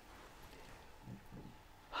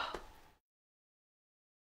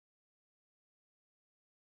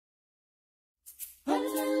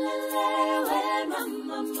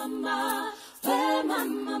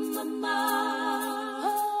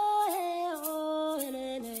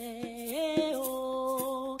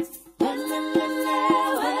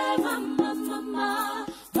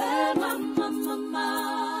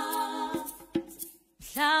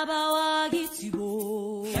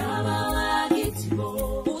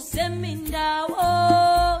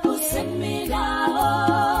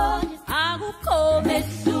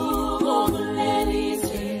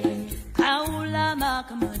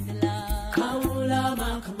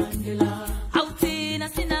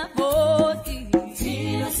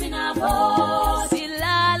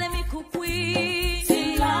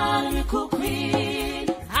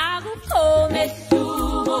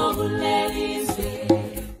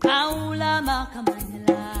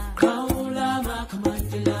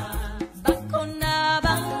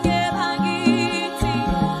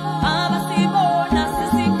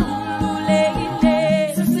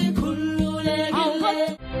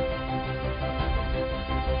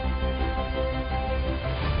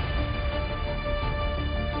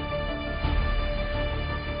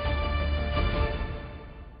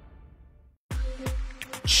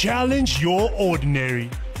 Challenge your ordinary.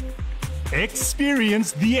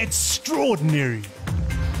 Experience the extraordinary.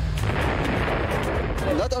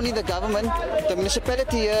 Not only the government, the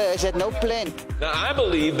municipality here has had no plan. Now, I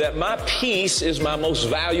believe that my peace is my most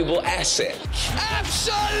valuable asset.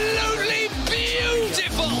 Absolutely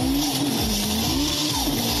beautiful!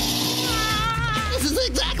 This is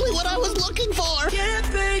exactly what I was looking for.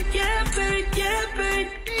 DJ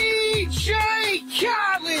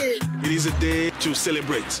Khaled. It is a day to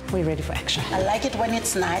celebrate. We're ready for action. I like it when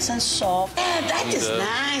it's nice and soft. Yeah, that is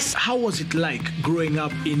nice. How was it like growing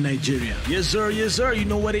up in Nigeria? Yes, sir, you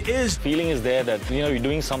know what it is. Feeling is there that, you're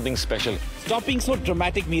doing something special. Stop being so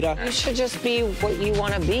dramatic, Mira. You should just be what you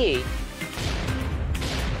want to be.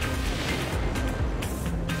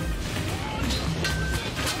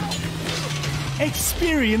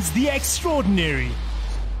 Experience the extraordinary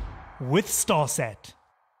with Starset.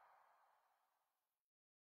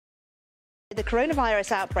 The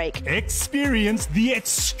coronavirus outbreak. Experience the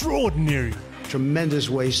extraordinary. Tremendous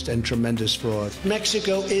waste and tremendous fraud.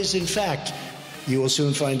 Mexico is, in fact, you will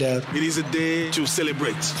soon find out. It is a day to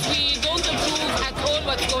celebrate. We don't approve at all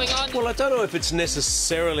what's going on. Well, I don't know if it's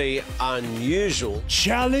necessarily unusual.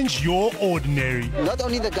 Challenge your ordinary. Not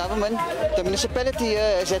only the government, the municipality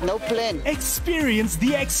here has had no plan. Experience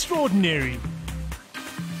the extraordinary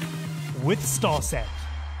with Starset.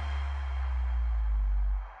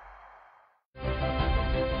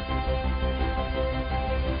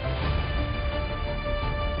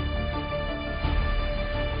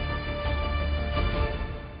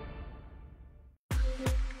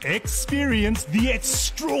 Experience the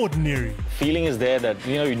extraordinary. Feeling is there that,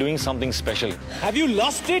 you're doing something special. Have you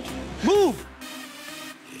lost it? Move!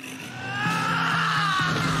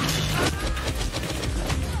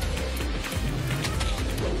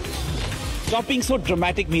 Stop being so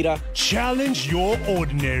dramatic, Mira. Challenge your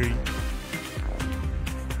ordinary.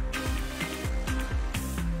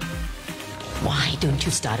 Why don't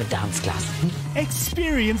you start a dance class?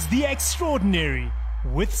 Experience the extraordinary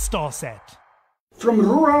with Starset. From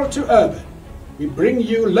rural to urban, we bring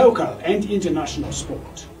you local and international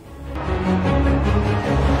sport.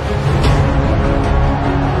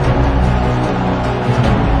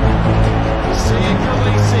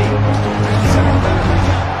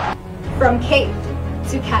 From Cape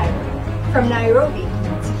to Cairo, from Nairobi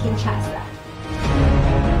to Kinshasa.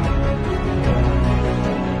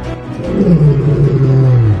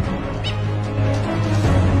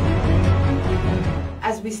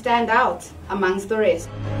 As we stand out amongst the rest.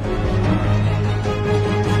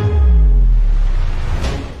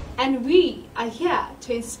 And we are here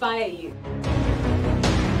to inspire you.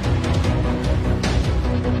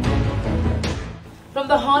 From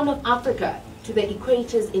the Horn of Africa to the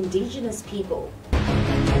Equator's indigenous people.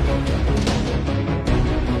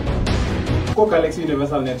 Galaxy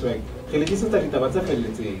Universal Network.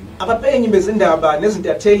 Abapenyi bezindaba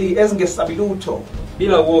nezintatheli ezingesabilutho.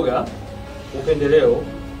 Bila woga, upendeleo,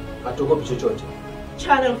 hatuogopi chochote.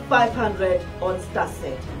 Channel 500 on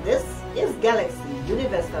Starset. This is Galaxy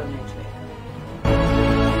Universal Network.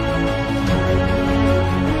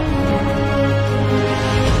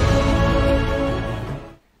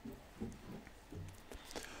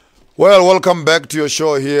 Well, welcome back to your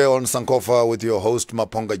show here on Sankofa with your host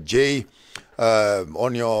Maponga J.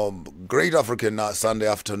 On your great African Sunday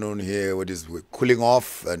afternoon here, we're cooling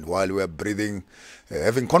off, and while we're breathing,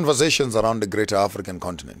 having conversations around the greater African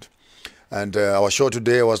continent. And our show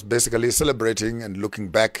today was basically celebrating and looking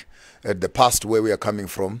back at the past, where we are coming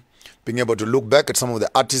from, being able to look back at some of the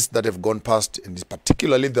artists that have gone past, and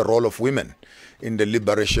particularly the role of women in the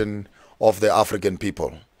liberation of the African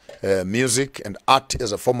people. Music and art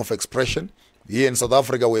as a form of expression. Here in South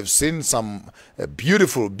Africa, we've seen some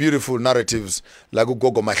beautiful, beautiful narratives like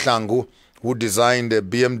Ugogo Mahlangu, who designed a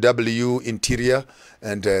BMW interior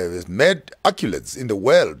and made accolades in the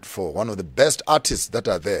world for one of the best artists that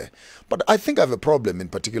are there. But I think I have a problem in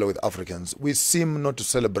particular with Africans. We seem not to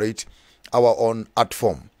celebrate our own art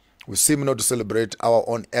form. We seem not to celebrate our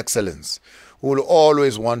own excellence. We will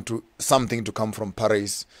always want something to come from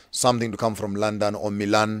Paris, something to come from London or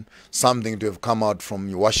Milan, something to have come out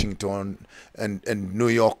from Washington and New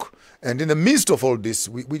York. And in the midst of all this,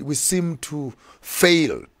 we seem to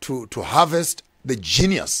fail to harvest the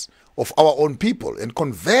genius of our own people and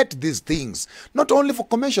convert these things, not only for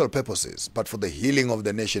commercial purposes, but for the healing of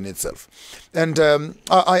the nation itself. And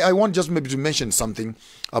I want just maybe to mention something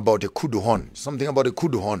about a kudu horn,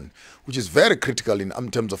 which is very critical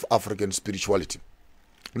in terms of African spirituality.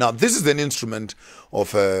 Now, this is an instrument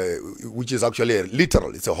of which is actually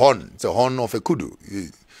literal. It's a horn. It's a horn of a kudu.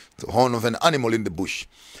 It's a horn of an animal in the bush.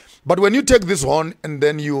 But when you take this horn and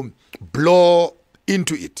then you blow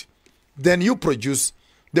into it, then you produce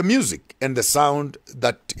the music and the sound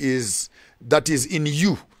that is in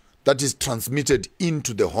you, that is transmitted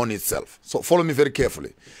into the horn itself. So follow me very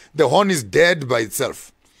carefully. The horn is dead by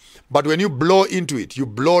itself. But when you blow into it, you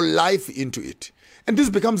blow life into it. And this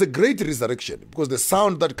becomes a great resurrection because the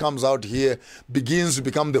sound that comes out here begins to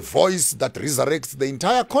become the voice that resurrects the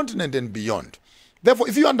entire continent and beyond. Therefore,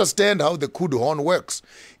 if you understand how the kudu horn works,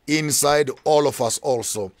 inside all of us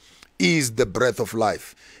also is the breath of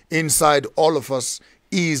life. Inside all of us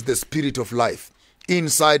is the spirit of life.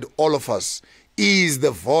 Inside all of us is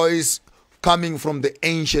the voice coming from the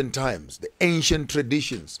ancient times, the ancient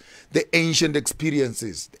traditions, the ancient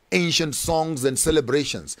experiences, the ancient songs and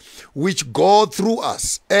celebrations, which go through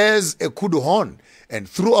us as a kudu horn. And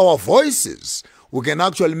through our voices, we can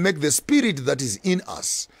actually make the spirit that is in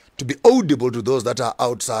us to be audible to those that are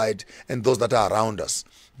outside and those that are around us.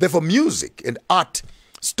 Therefore, music and art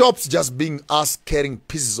stops just being us carrying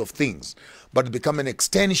pieces of things, but become an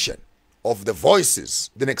extension of the voices,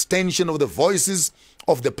 an extension of the voices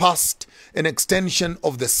of the past, an extension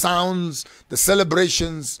of the sounds, the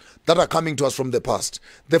celebrations that are coming to us from the past.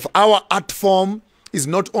 Therefore, our art form is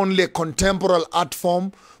not only a contemporary art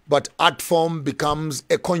form, but art form becomes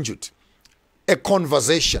a conduit, a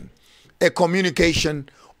conversation, a communication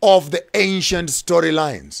of the ancient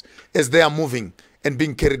storylines as they are moving and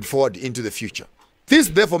being carried forward into the future. This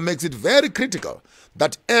therefore makes it very critical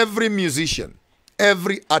that every musician,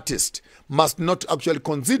 every artist must not actually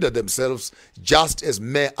consider themselves just as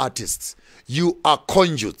mere artists. You are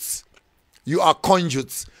conduits. You are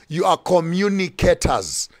conduits. You are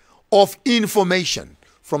communicators of information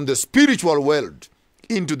from the spiritual world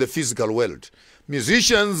into the physical world.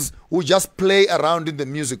 Musicians who just play around in the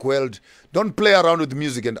music world, don't play around with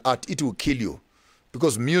music and art. It will kill you,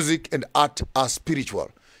 because music and art are spiritual.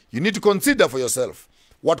 You need to consider for yourself,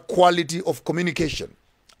 what quality of communication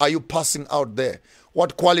are you passing out there?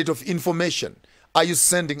 What quality of information are you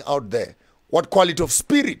sending out there? What quality of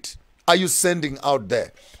spirit are you sending out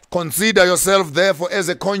there? Consider yourself therefore as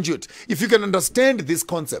a conduit. If you can understand this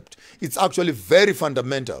concept, it's actually very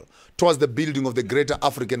fundamental towards the building of the greater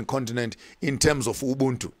African continent in terms of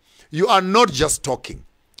Ubuntu. You are not just talking,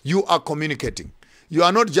 you are communicating. You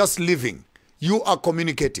are not just living, you are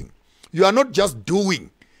communicating. You are not just doing,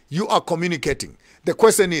 you are communicating. The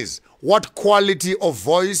question is, what quality of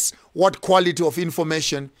voice, what quality of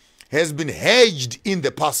information has been hedged in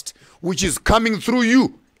the past, which is coming through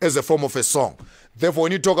you as a form of a song? Therefore,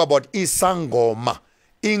 when you talk about iNgoMa,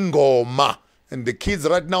 iNgoMa, and the kids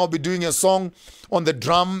right now will be doing a song on the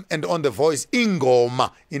drum and on the voice.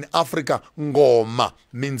 iNgoMa. In Africa, ngoma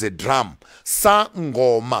means a drum.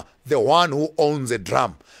 Sangoma, the one who owns a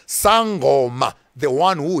drum. Sangoma, the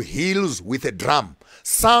one who heals with a drum.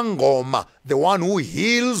 Sangoma, the one who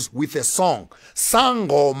heals with a song.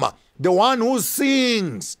 Sangoma, the one who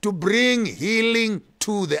sings to bring healing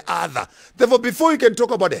to the other. Therefore, before you can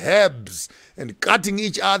talk about herbs and cutting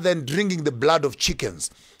each other and drinking the blood of chickens,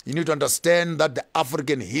 you need to understand that the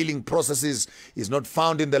African healing processes is not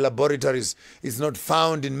found in the laboratories. It's not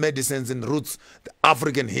found in medicines and roots. The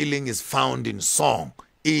African healing is found in song.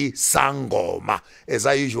 iNgoMa. As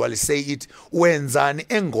I usually say it, wenzani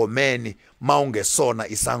engomeni maungesona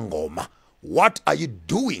iNgoMa. What are you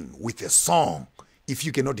doing with a song if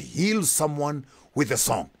you cannot heal someone with a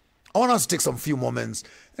song? I want us to take some few moments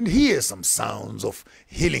and hear some sounds of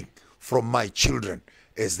healing from my children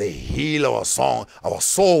as they heal our song, our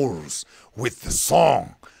souls with the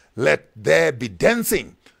song. Let there be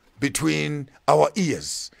dancing between our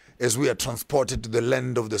ears as we are transported to the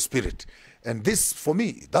land of the Spirit. And this, for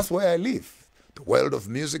me, that's where I live. The world of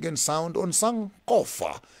music and sound on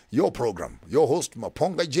Sankofa, your program. Your host,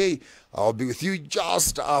 Maponga J. I'll be with you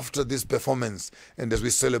just after this performance and as we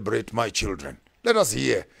celebrate my children. Let us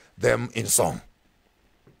hear them in song.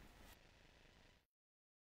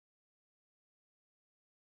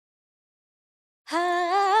 Hallelujah,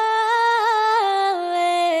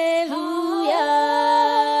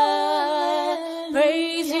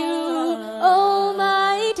 praise you, oh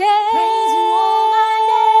my days.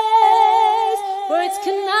 Words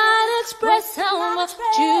cannot express how much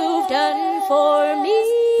you've done for me.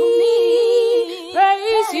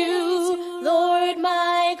 Praise you, Lord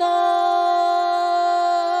my God.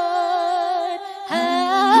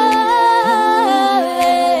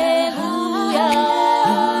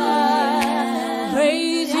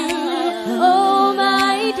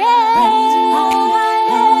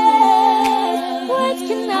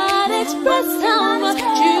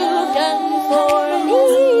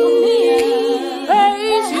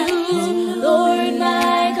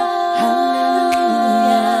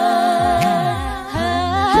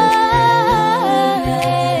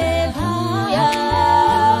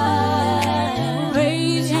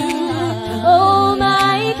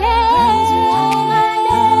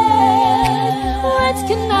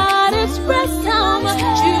 Cannot express how much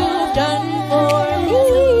you've done for me.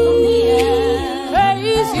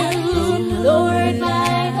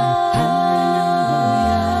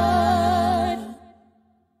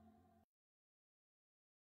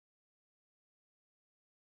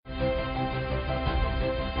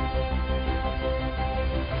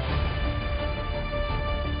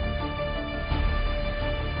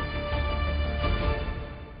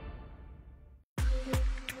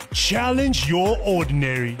 Challenge your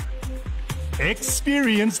ordinary.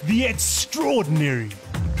 Experience the extraordinary.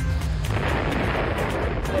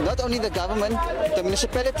 Not only the government, the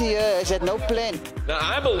municipality here has had no plan. Now,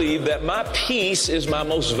 I believe that my peace is my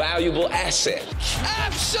most valuable asset.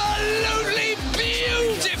 Absolutely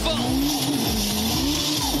beautiful!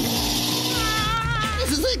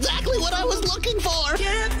 This is exactly what I was looking for!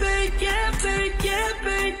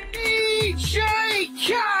 DJ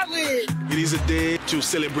Khaled! It is a day to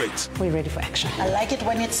celebrate. We're ready for action. I like it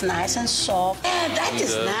when it's nice and soft. That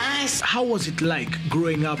is nice. How was it like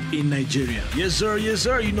growing up in Nigeria? Yes, sir,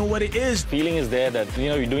 you know what it is. Feeling is there that,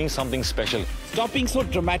 you're doing something special. Stop being so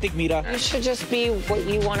dramatic, Mira. You should just be what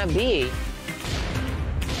you want to be.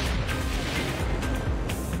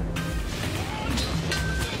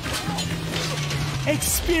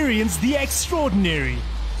 Experience the extraordinary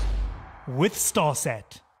with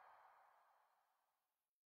StarSat.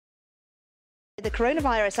 The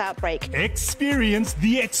coronavirus outbreak. Experience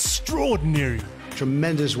the extraordinary.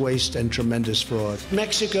 Tremendous waste and tremendous fraud.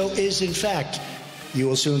 Mexico is, in fact, you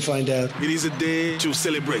will soon find out. It is a day to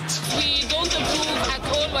celebrate. We don't approve at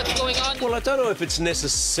all what's going on. Well, I don't know if it's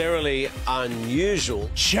necessarily unusual.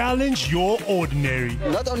 Challenge your ordinary.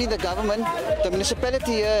 Not only the government, the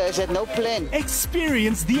municipality here has had no plan.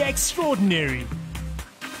 Experience the extraordinary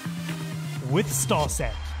with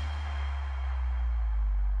StarSat.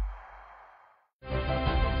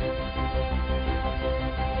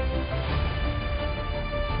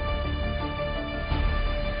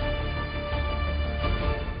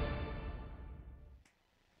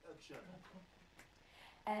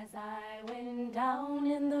 As I went down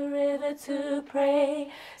in the river to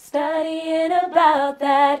pray, studying about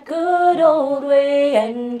that good old way,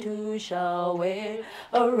 and who shall wear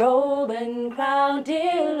a robe and crown,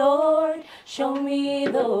 dear Lord, show me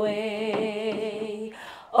the way.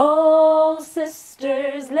 Oh,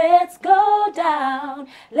 sisters, let's go down,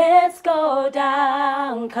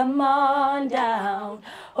 come on down.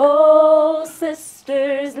 Oh,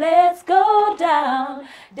 sisters, let's go down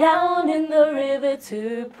in the river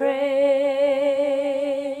to pray.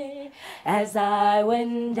 As I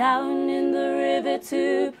went down in the river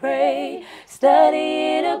to pray,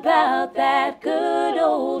 studying about that good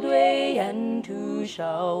old way, and who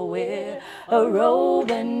shall wear a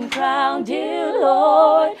robe and crown, dear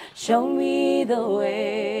Lord, show me the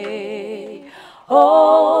way.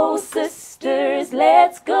 Oh, sisters,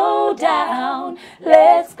 let's go down,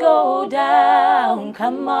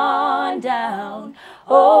 come on down.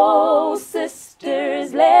 Oh,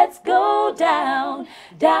 sisters, let's go down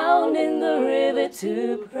in the river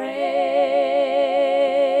to pray.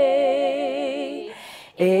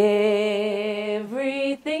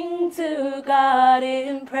 Everything to God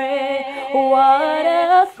in prayer. What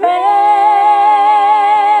a friend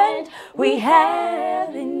we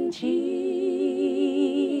have in Jesus.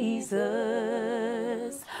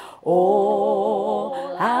 All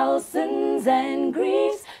our sins and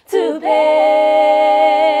griefs to bear.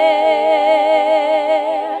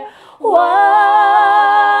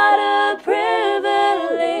 What a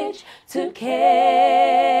privilege to carry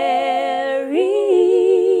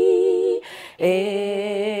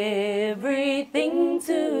everything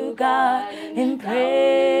to God in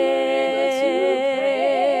prayer.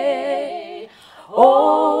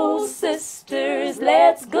 Oh, sisters,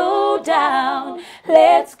 let's go down,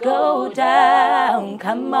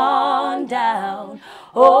 come on down.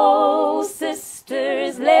 Oh,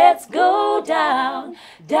 sisters, let's go down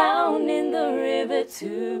in the river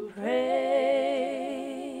to pray.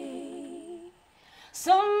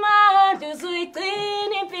 Somadu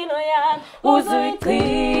zuitin impilo yan, uzuitin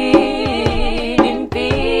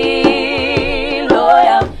impilo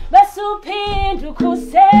yan. Basupindu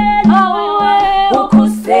kuselu,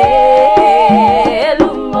 ukuselu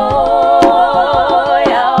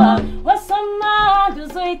moya. Wasamadu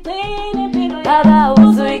zuitin impilo yan, baba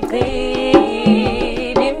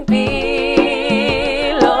uzuitin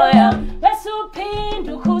impilo yan.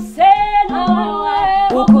 Basupindu kuselu,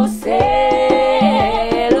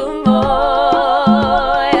 ukuselu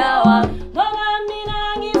moya. Baba mina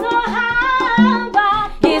ngizohamba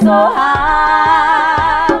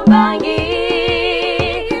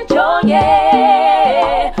ngijonge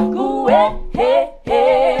kuwe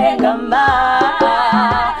ngama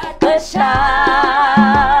kasha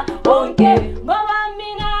onke. Baba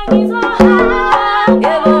mina ngizohamba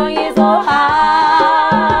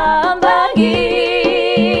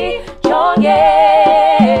ngijonge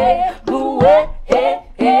kuwe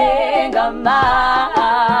ngama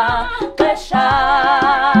kasha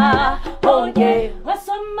onke.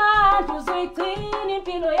 Wasamadu zuitin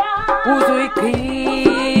impilo ya, uzuitin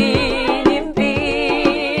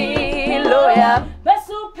impilo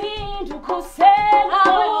find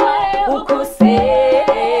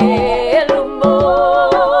ukhuselo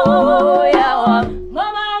moya wami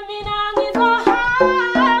ngoba mina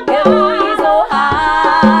ngizohamba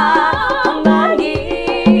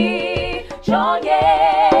ngijonge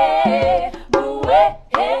kuwe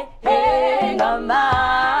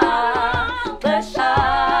ngamaxesha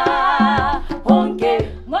onke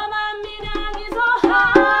ngoba mina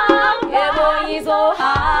ngizohamba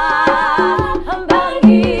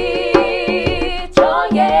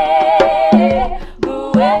ngijonge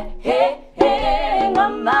kuwe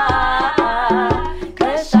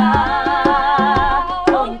ngamaxesha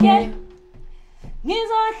onke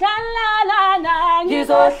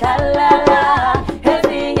ngizohlala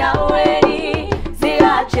ezinyaweni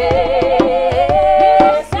zikaJesu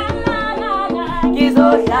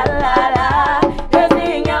ngizohlala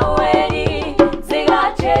ezinyaweni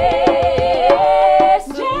zikaJesu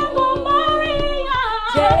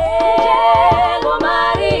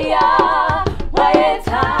njengoMaria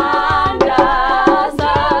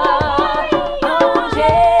wayethandaza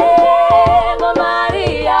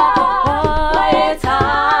njengoMaria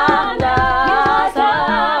wayethandaza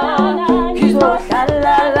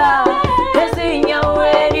ngizohlala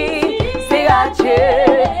ezinyaweni zikaJesu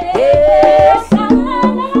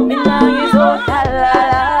mina ngizohlala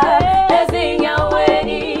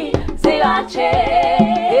ezinyaweni zikaJesu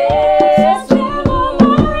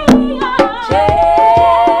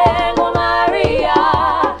njengoMaria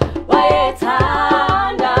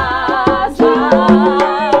wayethandaza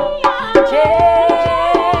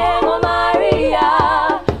njengoMaria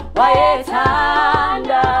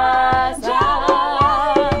wayethandaza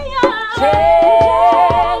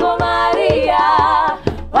njengoMaria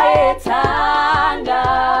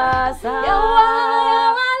wayethandaza yawa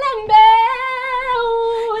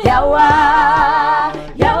yawa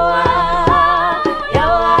yawa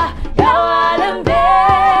yawa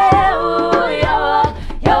lembewu yawa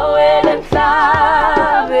yawele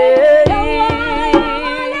emhlabeni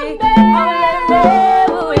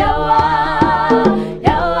lembewu yawa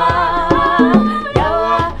yawa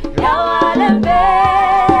yawa yawa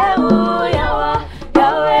lembewu yawa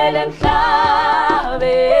yawele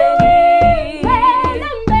emhlabeni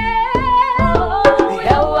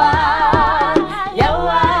yawa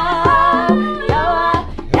yawa yawa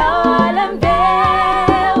yawa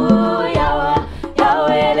lembewu yawa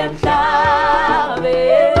yawele emhlabeni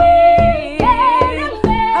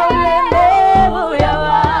lembewu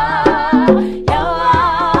yawa yawa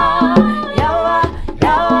yawa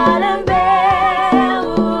yawa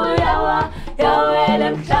lembewu yawa yawele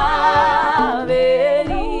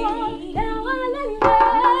emhlabeni yawa yawa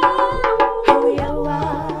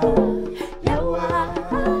yawa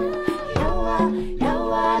yawa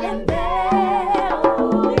yawa lembewu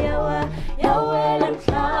yawa yawele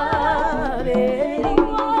emhlabeni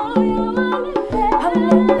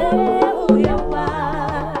lembewu yawa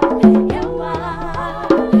yawa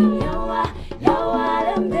yawa yawa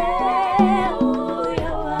lembewu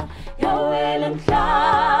yawa yawele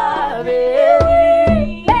emhlabeni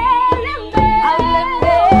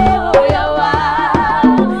lembewu yawa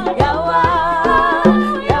yawa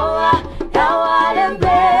yawa yawa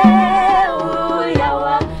lembewu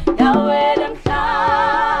yawa yawele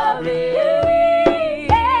emhlabeni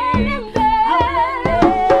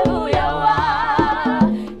lembewu yawa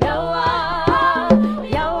yawa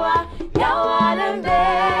yawa yawa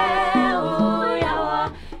lembewu yawa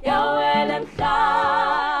yawele emhlabeni.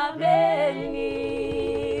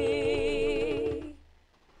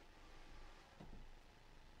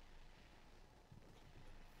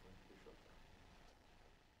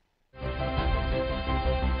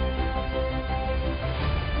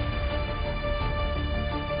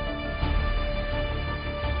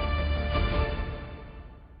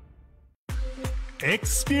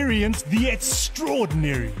 Experience the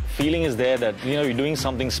extraordinary. Feeling is there that, you're doing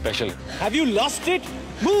something special. Have you lost it?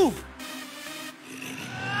 Move!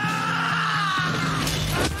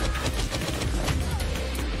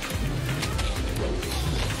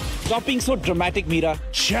 Stop being so dramatic, Meera.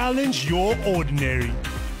 Challenge your ordinary.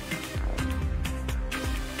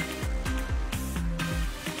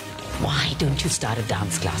 Why don't you start a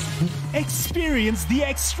dance class? Experience the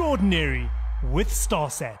extraordinary with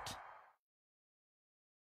StarSat.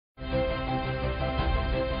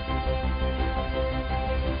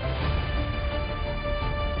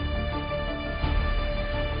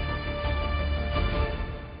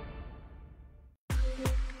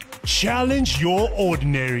 Challenge your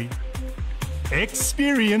ordinary.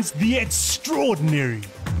 Experience the extraordinary.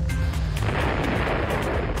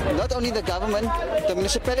 Not only the government, the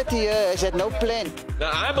municipality here has had no plan.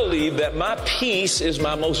 Now, I believe that my peace is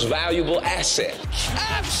my most valuable asset.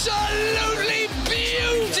 Absolutely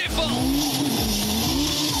beautiful!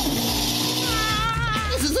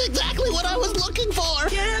 This is exactly what I was looking for!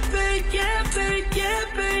 DJ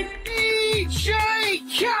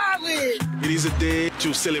Khaled! It is a day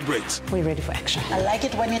to celebrate. We're ready for action. I like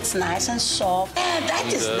it when it's nice and soft. That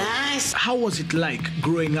is nice. How was it like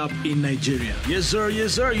growing up in Nigeria? Yes, sir,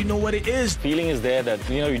 you know what it is. Feeling is there that,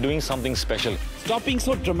 you're doing something special. Stop being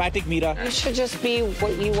so dramatic, Mira. You should just be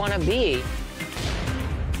what you want to be.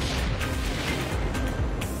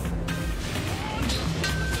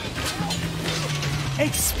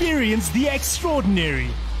 Experience the extraordinary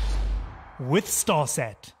with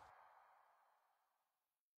StarSat.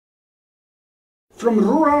 From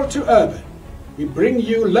rural to urban, we bring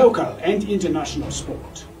you local and international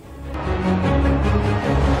sport.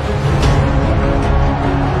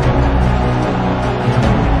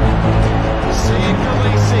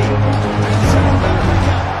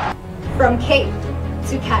 From Cape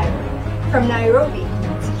to Cairo, from Nairobi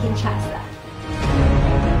to Kinshasa.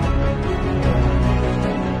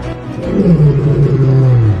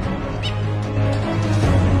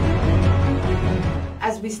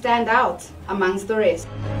 As we stand out amongst the rest.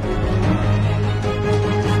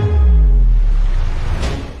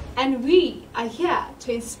 And we are here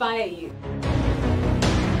to inspire you.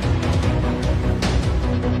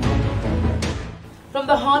 From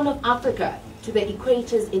the Horn of Africa to the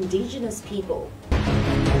equator's indigenous people.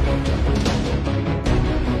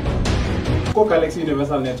 Galaxy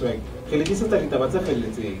Universal Network kelekisisa ditaba tse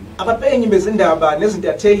felletseng abapenyi bezindaba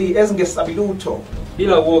nezintatheli ezingesabilutho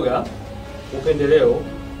bila woga upendeleo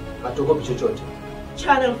atokopi chochote.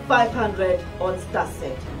 Channel 500 on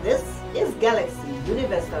StarSat. This is Galaxy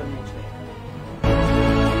Universal Network.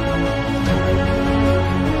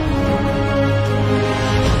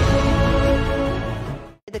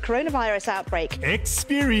 The coronavirus outbreak.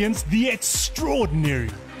 Experience the extraordinary.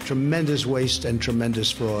 Tremendous waste and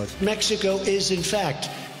tremendous fraud. Mexico is, in fact,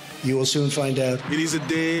 you will soon find out. It is a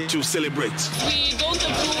day to celebrate. We don't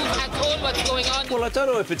approve at all what's going on. Well, I don't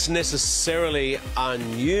know if it's necessarily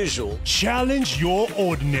unusual. Challenge your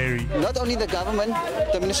ordinary. Not only the government,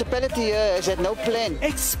 the municipality here has had no plan.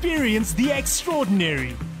 Experience the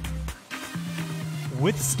extraordinary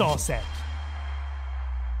with StarSat.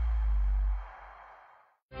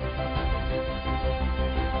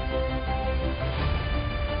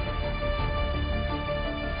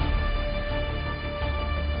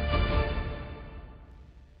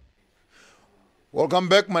 Welcome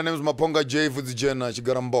back. My name is Maponga J. Fudzijena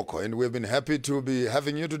Chigaramboko, and we've been happy to be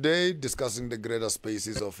having you today discussing the greater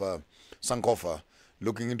spaces of Sankofa,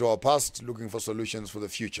 looking into our past, looking for solutions for the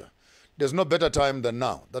future. There's no better time than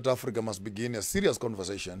now that Africa must begin a serious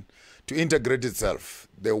conversation to integrate itself.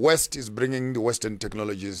 The West is bringing the Western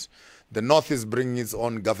technologies. The North is bringing its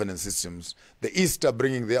own governance systems. The East are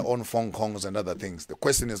bringing their own Hong Kongs and other things. The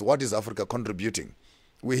question is, what is Africa contributing?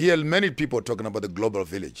 We hear many people talking about the global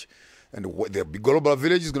village. And the global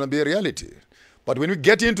village is going to be a reality. But when we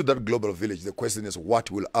get into that global village, the question is,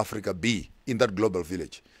 what will Africa be in that global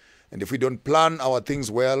village? And if we don't plan our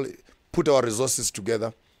things well, put our resources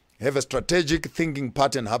together, have a strategic thinking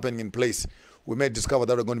pattern happening in place, we may discover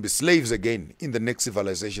that we're going to be slaves again in the next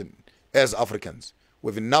civilization as Africans.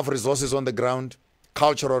 We have enough resources on the ground,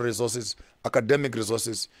 cultural resources, academic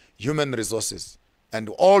resources, human resources. And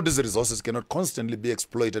all these resources cannot constantly be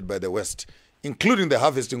exploited by the West, including the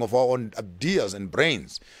harvesting of our own ideas and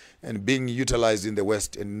brains and being utilized in the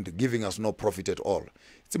West and giving us no profit at all.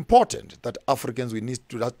 It's important that Africans, we need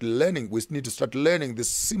to start learning this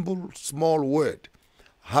simple, small word,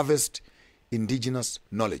 harvest indigenous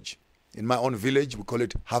knowledge. In my own village, we call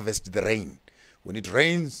it harvest the rain. When it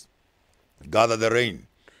rains, gather the rain,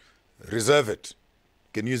 reserve it,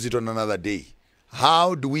 can use it on another day.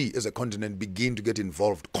 How do we as a continent begin to get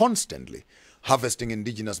involved constantly, harvesting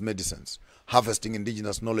indigenous medicines, harvesting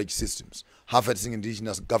indigenous knowledge systems, harvesting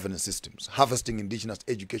indigenous governance systems, harvesting indigenous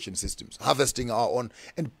education systems, harvesting our own,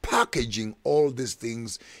 and packaging all these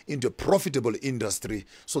things into a profitable industry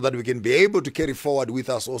so that we can be able to carry forward with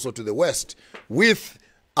us also to the West, with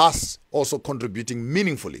us also contributing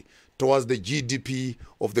meaningfully towards the GDP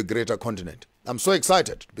of the greater continent. I'm so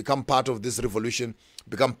excited to become part of this revolution,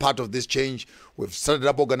 become part of this change. We've started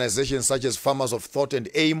up organizations such as Farmers of Thought and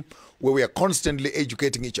Aim, where we are constantly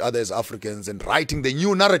educating each other as Africans and writing the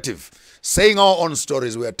new narrative, saying our own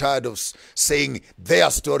stories. We are tired of saying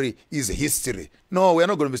their story is history. No, we are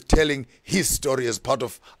not going to be telling his story as part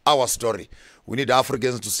of our story. We need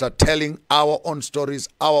Africans to start telling our own stories,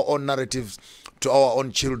 our own narratives, to our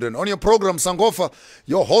own children. On your program, Sangofa,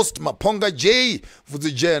 your host, Maponga J.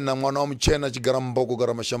 Vuzijena, mwana mchena, chigaramboko,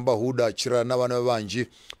 garamashamba, huda, chirana, wanavanji.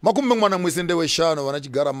 Makumbe mwana mwisende weshano,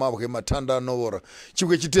 wanachigara mabke, matanda, novora.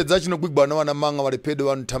 Chikwe chiteza, chino kwigwana, wana manga, walepedo,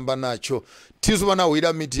 wanatamba nacho. Tisu wana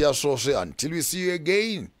wida miti ya sose. Until we see you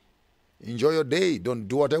again. Enjoy your day. Don't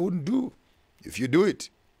do what I wouldn't do. If you do it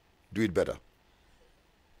better.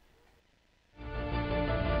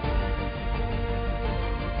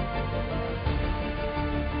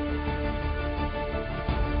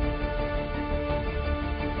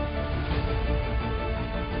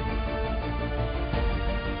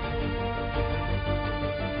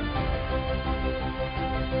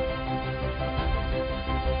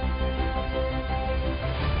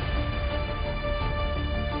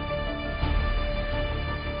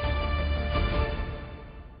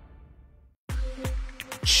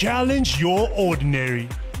 Challenge your ordinary.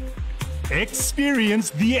 Experience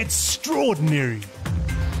the extraordinary.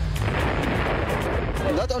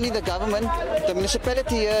 Not only the government, the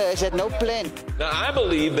municipality here has had no plan. Now, I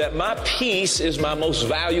believe that my peace is my most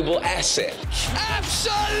valuable asset.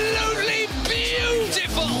 Absolutely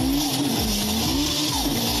beautiful!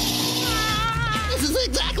 This is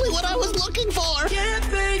exactly what I was looking for!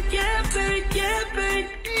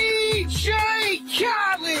 DJ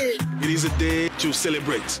Khaled! It is a day to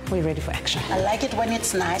celebrate. We're ready for action. I like it when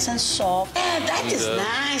it's nice and soft. That is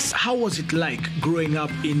nice. How was it like growing up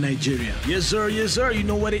in Nigeria? Yes, sir, you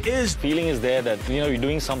know what it is. Feeling is there that, you're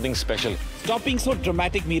doing something special. Stop being so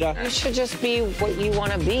dramatic, Mira. You should just be what you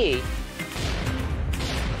want to be.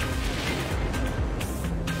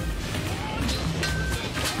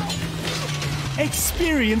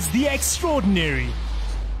 Experience the extraordinary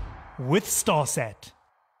with StarSat.